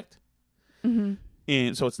project. Mm-hmm.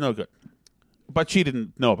 And so it's no good. But she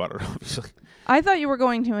didn't know about it, obviously. I thought you were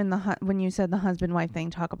going to, when you said the husband-wife thing,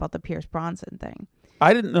 talk about the Pierce Bronson thing.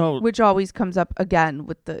 I didn't know. Which always comes up again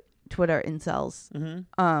with the Twitter incels.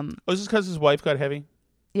 Mm-hmm. Was this because his wife got heavy?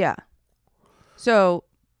 Yeah. So,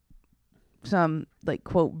 some,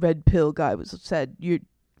 quote, red pill guy said,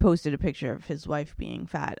 posted a picture of his wife being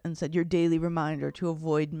fat and said, "Your daily reminder to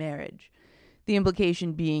avoid marriage." The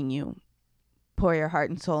implication being you pour your heart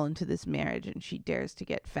and soul into this marriage and she dares to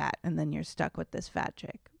get fat and then you're stuck with this fat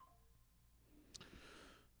chick.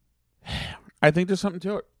 I think there's something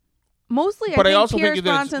to it. Mostly, But I I think also Pierce think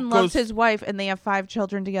that Bronson it loves goes- his wife and they have 5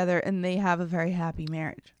 children together and they have a very happy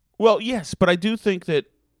marriage. Well, yes, but I do think that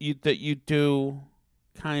you do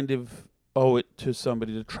kind of owe it to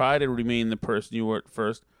somebody to try to remain the person you were at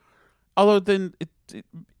first. Although then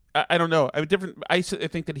I don't know. I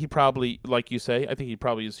think that he probably, like you say, I think he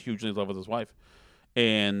probably is hugely in love with his wife,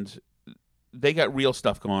 and they got real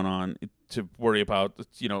stuff going on to worry about.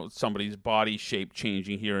 Somebody's body shape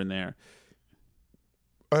changing here and there.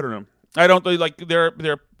 I don't know. I don't like there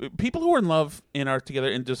are people who are in love and are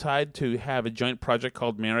together and decide to have a joint project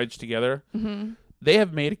called marriage together. Mm-hmm. They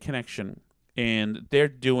have made a connection and they're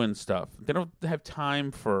doing stuff. They don't have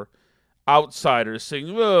time for outsiders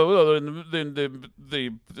saying, "Well,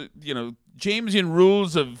 the Jamesian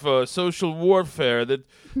rules of social warfare that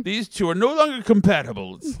these two are no longer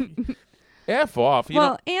compatible." It's like, F off.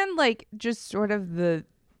 And like just sort of the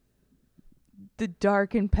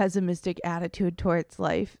dark and pessimistic attitude towards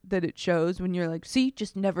life that it shows when you're like, see,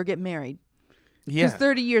 just never get married. Yeah. Because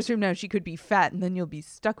 30 years from now, she could be fat and then you'll be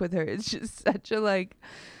stuck with her. It's just such a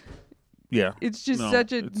it's just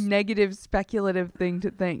such a negative, speculative thing to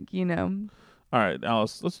think, All right,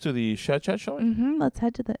 Alice, let's do the chat, shall we? Mm-hmm. Let's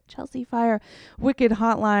head to the Chelsea Fire Wicked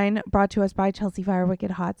Hotline, brought to us by Chelsea Fire Wicked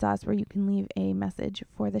Hot Sauce, where you can leave a message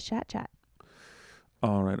for the chat.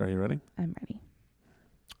 All right, are you ready? I'm ready.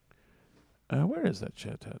 Where is that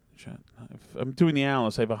chat? I'm doing the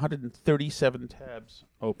Alice. I have 137 tabs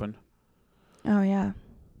open. Oh, yeah.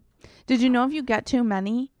 Did you know if you get too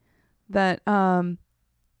many that a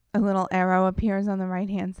little arrow appears on the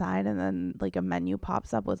right-hand side and then like a menu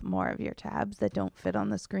pops up with more of your tabs that don't fit on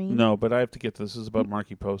the screen? No, but I have to get this. This is about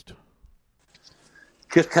Marky Post.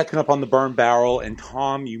 Just catching up on the Burn Barrel. And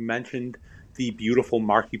Tom, you mentioned the beautiful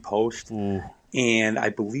Marky Post. Ooh. And I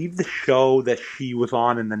believe the show that she was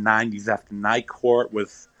on in the 90s after Night Court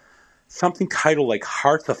was something titled like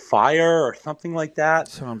Hearts of Fire or something like that.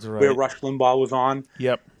 Sounds right. Where Rush Limbaugh was on.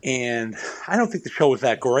 Yep. And I don't think the show was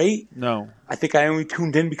that great. No. I think I only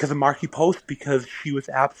tuned in because of Marky Post because she was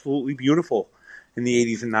absolutely beautiful in the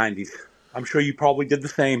 80s and 90s. I'm sure you probably did the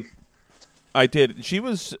same. I did. She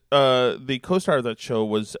was the co-star of that show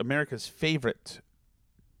was America's favorite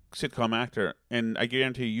sitcom actor, and I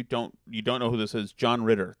guarantee you don't know who this is. John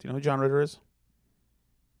Ritter. Do you know who John Ritter is?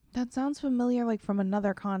 That sounds familiar, like from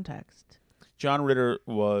another context. John Ritter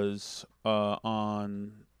was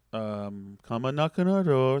on Come a Knock on Our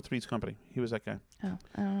Door, Three's Company. He was that guy. Oh,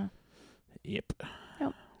 I don't know. Yep.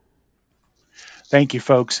 Nope. Thank you,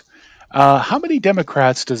 folks. How many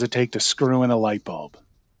Democrats does it take to screw in a light bulb?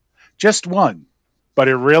 Just one, but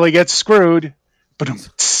it really gets screwed.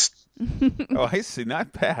 Oh, I see.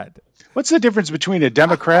 Not bad. What's the difference between a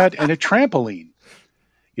Democrat and a trampoline?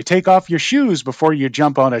 You take off your shoes before you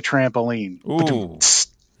jump on a trampoline. Ooh.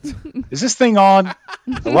 Is this thing on?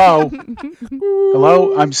 Hello?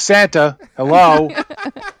 Hello? I'm Santa. Hello?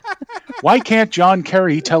 Why can't John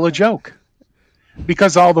Kerry tell a joke?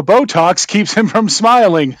 Because all the Botox keeps him from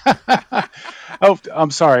smiling. Oh, I'm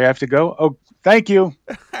sorry. I have to go. Oh, thank you.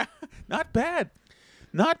 Not bad.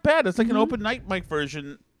 Not bad. It's like an open night mic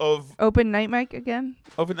version of... Open night mic again?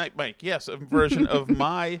 Open night mic, yes. A version of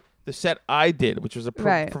the set I did, which was a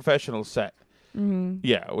professional set. Mm-hmm.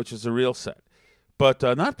 Yeah, which is a real set. But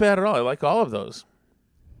not bad at all. I like all of those.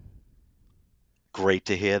 Great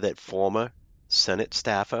to hear that former Senate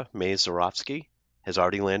staffer Mays Zarofsky has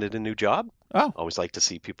already landed a new job. Oh. Always like to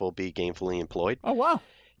see people be gainfully employed. Oh, wow.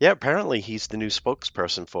 Yeah, apparently he's the new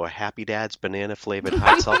spokesperson for Happy Dad's banana-flavored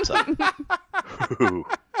hot seltzer. Ooh.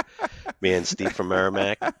 Man, Steve from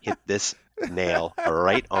Merrimack hit this nail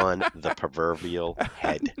right on the proverbial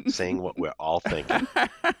head, saying what we're all thinking.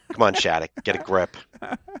 Come on, Shattuck, get a grip.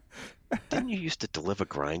 Didn't you used to deliver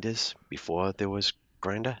grinders before there was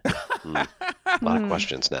Grinder? A lot of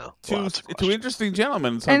questions now. Two interesting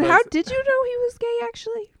gentlemen. And how did you know he was gay,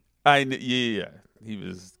 actually? Yeah, he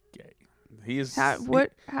was gay. He is. How?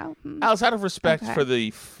 Alice, out of respect for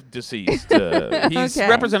the deceased, he's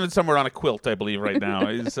represented somewhere on a quilt, I believe, right now.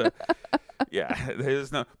 He's, yeah,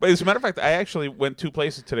 there's no. But as a matter of fact, I actually went 2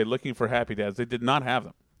 places today looking for Happy Dads. They did not have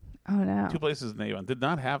them. Oh no! 2 places in Avon did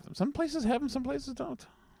not have them. Some places have them, some places don't.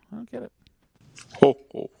 I don't get it. Ho,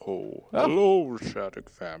 ho, ho. Hello, Shattuck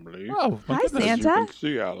family. Oh, my Hi, goodness. Santa. As you can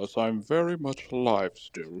see, Alice, I'm very much alive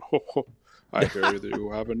still. Ho, ho. I hear that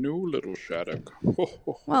you have a new little Shattuck. Ho,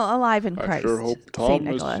 ho. Well, alive in Christ. I sure hope Saint Tom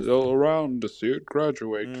is Nicholas. still around to see it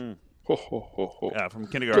graduate. Ho, ho, ho, ho. Yeah, from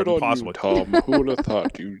kindergarten, Good on possibly. you, Tom. Who would have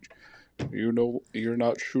thought you know you're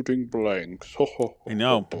not shooting blanks. Ho, ho, ho, I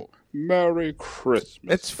know. Ho, ho. Merry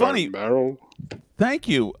Christmas. It's funny. Merrill. Thank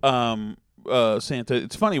you, Santa.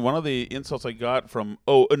 It's funny. One of the insults I got from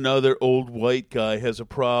another old white guy has a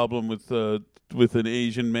problem with an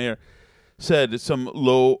Asian mayor. Said it's some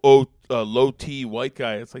low T white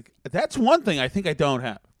guy. It's like that's one thing I think I don't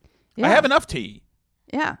have. Yeah. I have enough tea.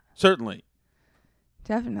 Yeah. Certainly.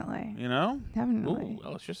 Definitely. You know? Definitely. Ooh,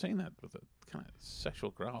 Alice, you're saying that with a kind of sexual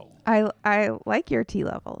growl. I like your tea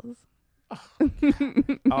levels.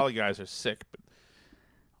 All the guys are sick, but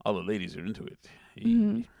all the ladies are into it. Hey.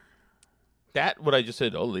 Mm-hmm. That, what I just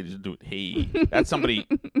said, all the ladies do it. Hey. That's somebody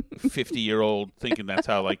 50-year-old thinking that's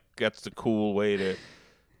the cool way to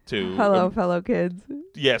Hello, fellow kids.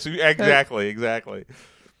 Yes, exactly. Here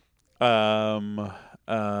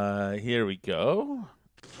we go.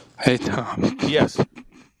 Hey, Tom. Yes.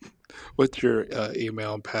 What's your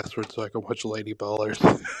email and password so I can watch Lady Ballers?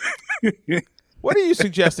 What are you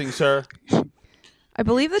suggesting, sir? I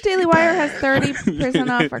believe the Daily Wire has 30%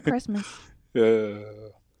 off for Christmas.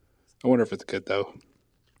 I wonder if it's good, though.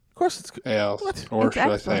 Of course it's good. Yeah, What? or It's should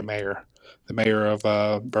I excellent. say mayor? The mayor of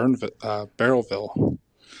Barrelville.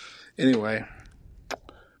 Anyway,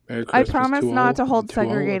 Merry I Christmas promise to not all, to hold and to all.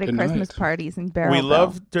 segregated Good Christmas night. parties in Barrelville. We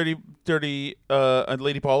love Dirty Lady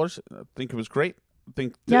Ballers. I think it was great. I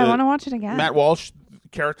think Yeah, I want to watch it again. Matt Walsh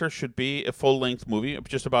character should be a full-length movie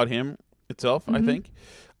just about him itself, I think.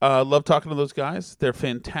 Love talking to those guys. They're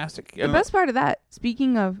fantastic. The best part of that,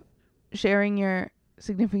 speaking of sharing your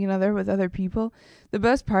significant other with other people, the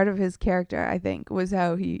best part of his character, I think, was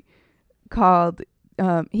how he called,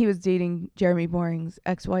 he was dating Jeremy Boring's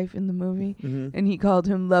ex-wife in the movie, and he called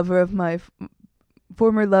him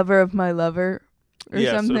former lover of my lover or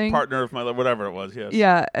something. Partner of my love, whatever it was, yes.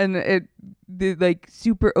 Yeah, and the like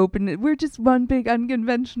super open, we're just one big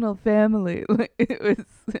unconventional family. Like,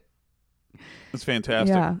 It's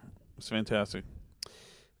fantastic. Yeah. It's fantastic.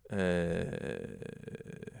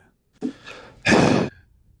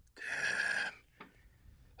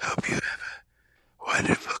 Hope you have a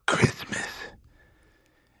wonderful Christmas.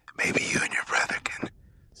 Maybe you and your brother can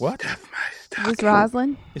What? stuff my Is stocking. this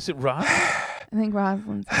Roslyn? Is it Ross? I think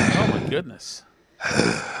Roslyn's. Oh, my goodness.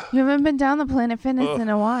 You haven't been down the Planet Fitness in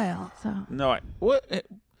a while, so. No,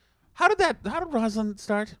 how did Rosalind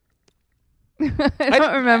start? I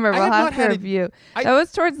don't remember. I We'll have have not to had review. That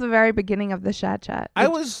was towards the very beginning of the Chat. I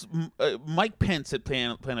was Mike Pence at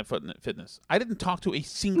Planet Fitness. I didn't talk to a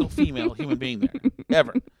single female human being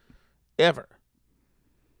there. Ever.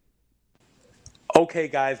 Okay,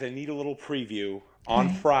 guys, I need a little preview.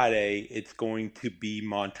 On Friday, it's going to be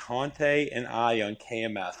Montante and I on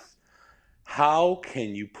KMS. How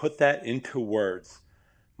can you put that into words?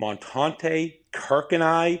 Montante, Kirk, and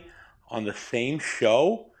I on the same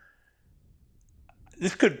show?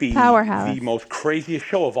 This could be Powerhouse. the most craziest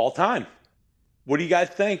show of all time. What do you guys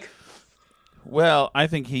think? Well, I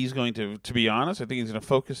think he's going to be honest, I think he's going to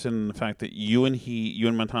focus on the fact that you and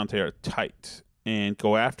Montante are tight and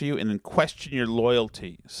go after you and then question your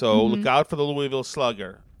loyalty. So look out for the Louisville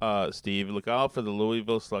Slugger, Steve. Look out for the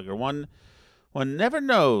Louisville Slugger. One never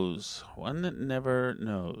knows. One never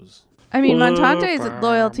knows. I mean, Montante's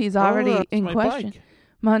loyalty is already that's in my question. bike.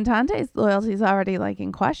 Montante's loyalty is already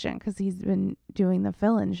in question because he's been doing the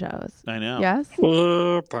fill-in shows. I know. Yes.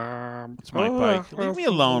 It's my bike. Leave me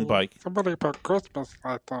alone, bike. Somebody put Christmas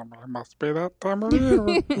lights on me. It must be that time of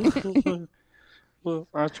year.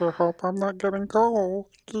 I sure hope I'm not getting cold.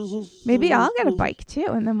 Maybe I'll get a bike too,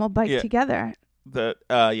 and then we'll bike Yeah. together.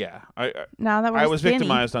 Yeah. Now that we're I was skinny.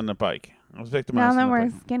 victimized on the bike. I was Now victimized that on the we're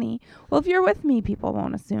bike. skinny. Well, if you're with me, people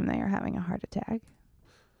won't assume that you're having a heart attack.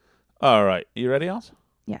 All right. You ready, Alice?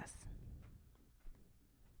 Yes.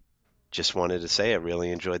 Just wanted to say I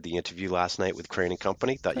really enjoyed the interview last night with Crane &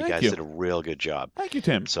 Company. Thought you Thank guys you. did a real good job. Thank you,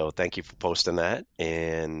 Tim. So thank you for posting that.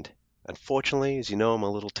 And unfortunately, as you know, I'm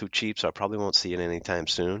a little too cheap, so I probably won't see it anytime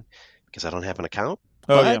soon because I don't have an account.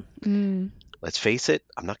 Oh, But yeah. let's face it,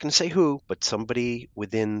 I'm not going to say who, but somebody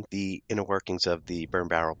within the inner workings of the Burn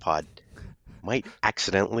Barrel Pod might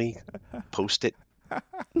accidentally post it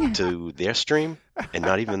to their stream, and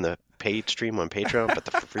not even the paid stream on Patreon, but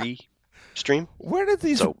the free stream. Where did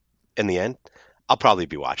these... So in the end, I'll probably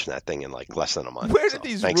be watching that thing in like less than a month. Where So did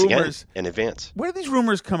these thanks rumors again in advance? Where did these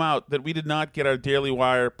rumors come out that we did not get our Daily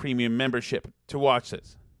Wire premium membership to watch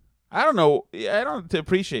this? I don't know. I don't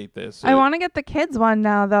appreciate this. I want to get the kids one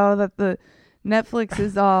now, though, that the Netflix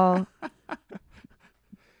is all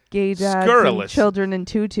gay dads and Scurrilous. children in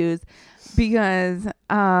tutus, because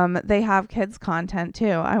they have kids content too.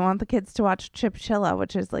 I want the kids to watch Chip Chilla,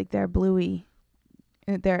 which is like their Bluey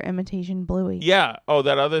Their imitation Bluey. Yeah. Oh,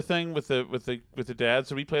 that other thing with the dads.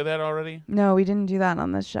 Did we play that already? No, we didn't do that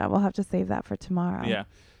on this show. We'll have to save that for tomorrow. Yeah.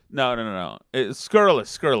 No. It's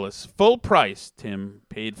scurrilous. Full price, Tim.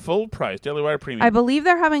 Paid full price. Daily Wire Premium. I believe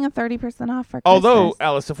they're having a 30% off for Christmas. Although,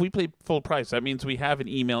 Alice, if we play full price, that means we have an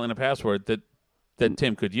email and a password that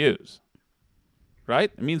Tim could use.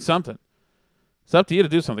 Right? It means something. It's up to you to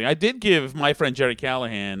do something. I did give my friend Jerry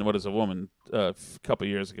Callahan, What is a Woman, a couple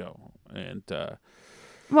years ago. And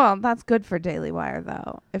well, that's good for Daily Wire,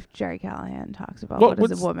 though, if Jerry Callahan talks about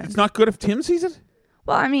What is a Woman. It's not good if Tim sees it?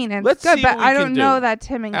 Well, I mean, it's Let's good, see but what we I don't can know do. that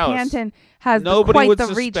Tim and Alice, Canton has nobody would quite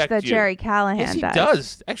the reach suspect that you. Jerry Callahan Yes, he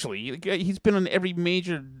does. Actually, he's been on every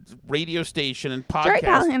major radio station and podcast. Jerry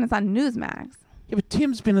Callahan is on Newsmax. Yeah, but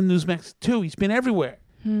Tim's been on Newsmax too. He's been everywhere.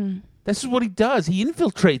 This is what he does. He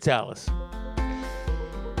infiltrates, Alice.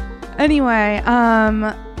 Anyway,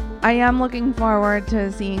 I am looking forward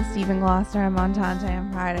to seeing Stephen Gloucester and Montante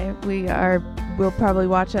on Friday. We'll probably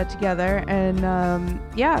watch that together, and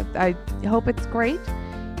yeah, I hope it's great.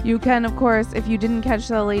 You can, of course, if you didn't catch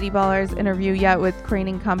the Lady Ballers interview yet with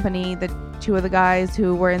Crane & Company, the two of the guys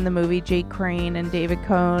who were in the movie, Jake Crane and David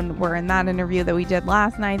Cohn, were in that interview that we did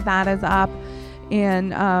last night. That is up,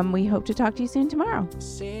 and we hope to talk to you soon tomorrow.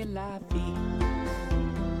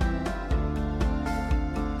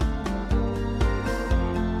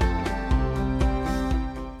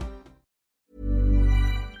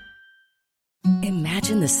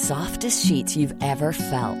 Imagine the softest sheets you've ever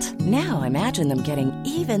felt. Now imagine them getting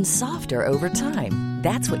even softer over time.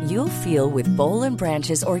 That's what you'll feel with Boll &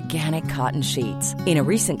 Branch's organic cotton sheets. In a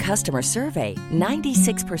recent customer survey,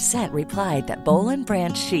 96% replied that Boll &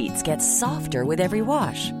 Branch sheets get softer with every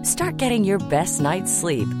wash. Start getting your best night's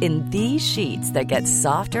sleep in these sheets that get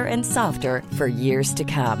softer and softer for years to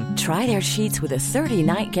come. Try their sheets with a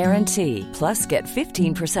 30-night guarantee. Plus, get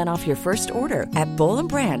 15% off your first order at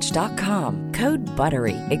bollandbranch.com. Code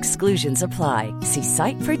BUTTERY. Exclusions apply. See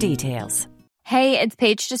site for details. Hey, it's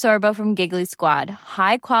Paige DeSorbo from Giggly Squad.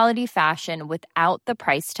 High quality fashion without the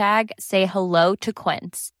price tag. Say hello to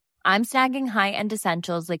Quince. I'm snagging high-end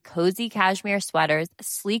essentials like cozy cashmere sweaters,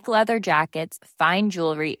 sleek leather jackets, fine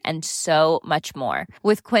jewelry, and so much more.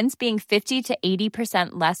 With Quince being 50 to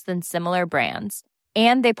 80% less than similar brands.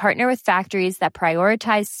 And they partner with factories that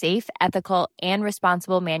prioritize safe, ethical, and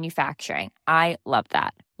responsible manufacturing. I love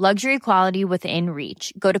that. Luxury quality within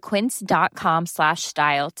reach. Go to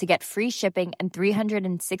quince.com/style to get free shipping and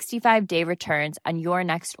 365-day returns on your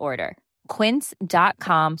next order.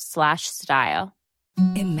 Quince.com/style.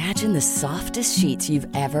 Imagine the softest sheets you've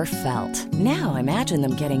ever felt. Now imagine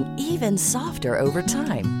them getting even softer over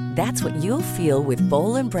time. That's what you'll feel with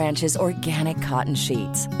Boll & Branch's organic cotton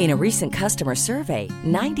sheets. In a recent customer survey,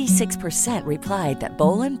 96% replied that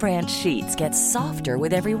Boll & Branch sheets get softer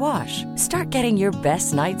with every wash. Start getting your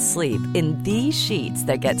best night's sleep in these sheets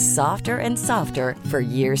that get softer and softer for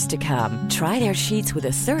years to come. Try their sheets with a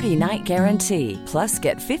 30-night guarantee. Plus,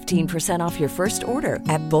 get 15% off your first order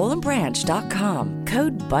at bollandbranch.com.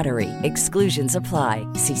 Code BUTTERY. Exclusions apply.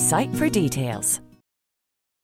 See site for details.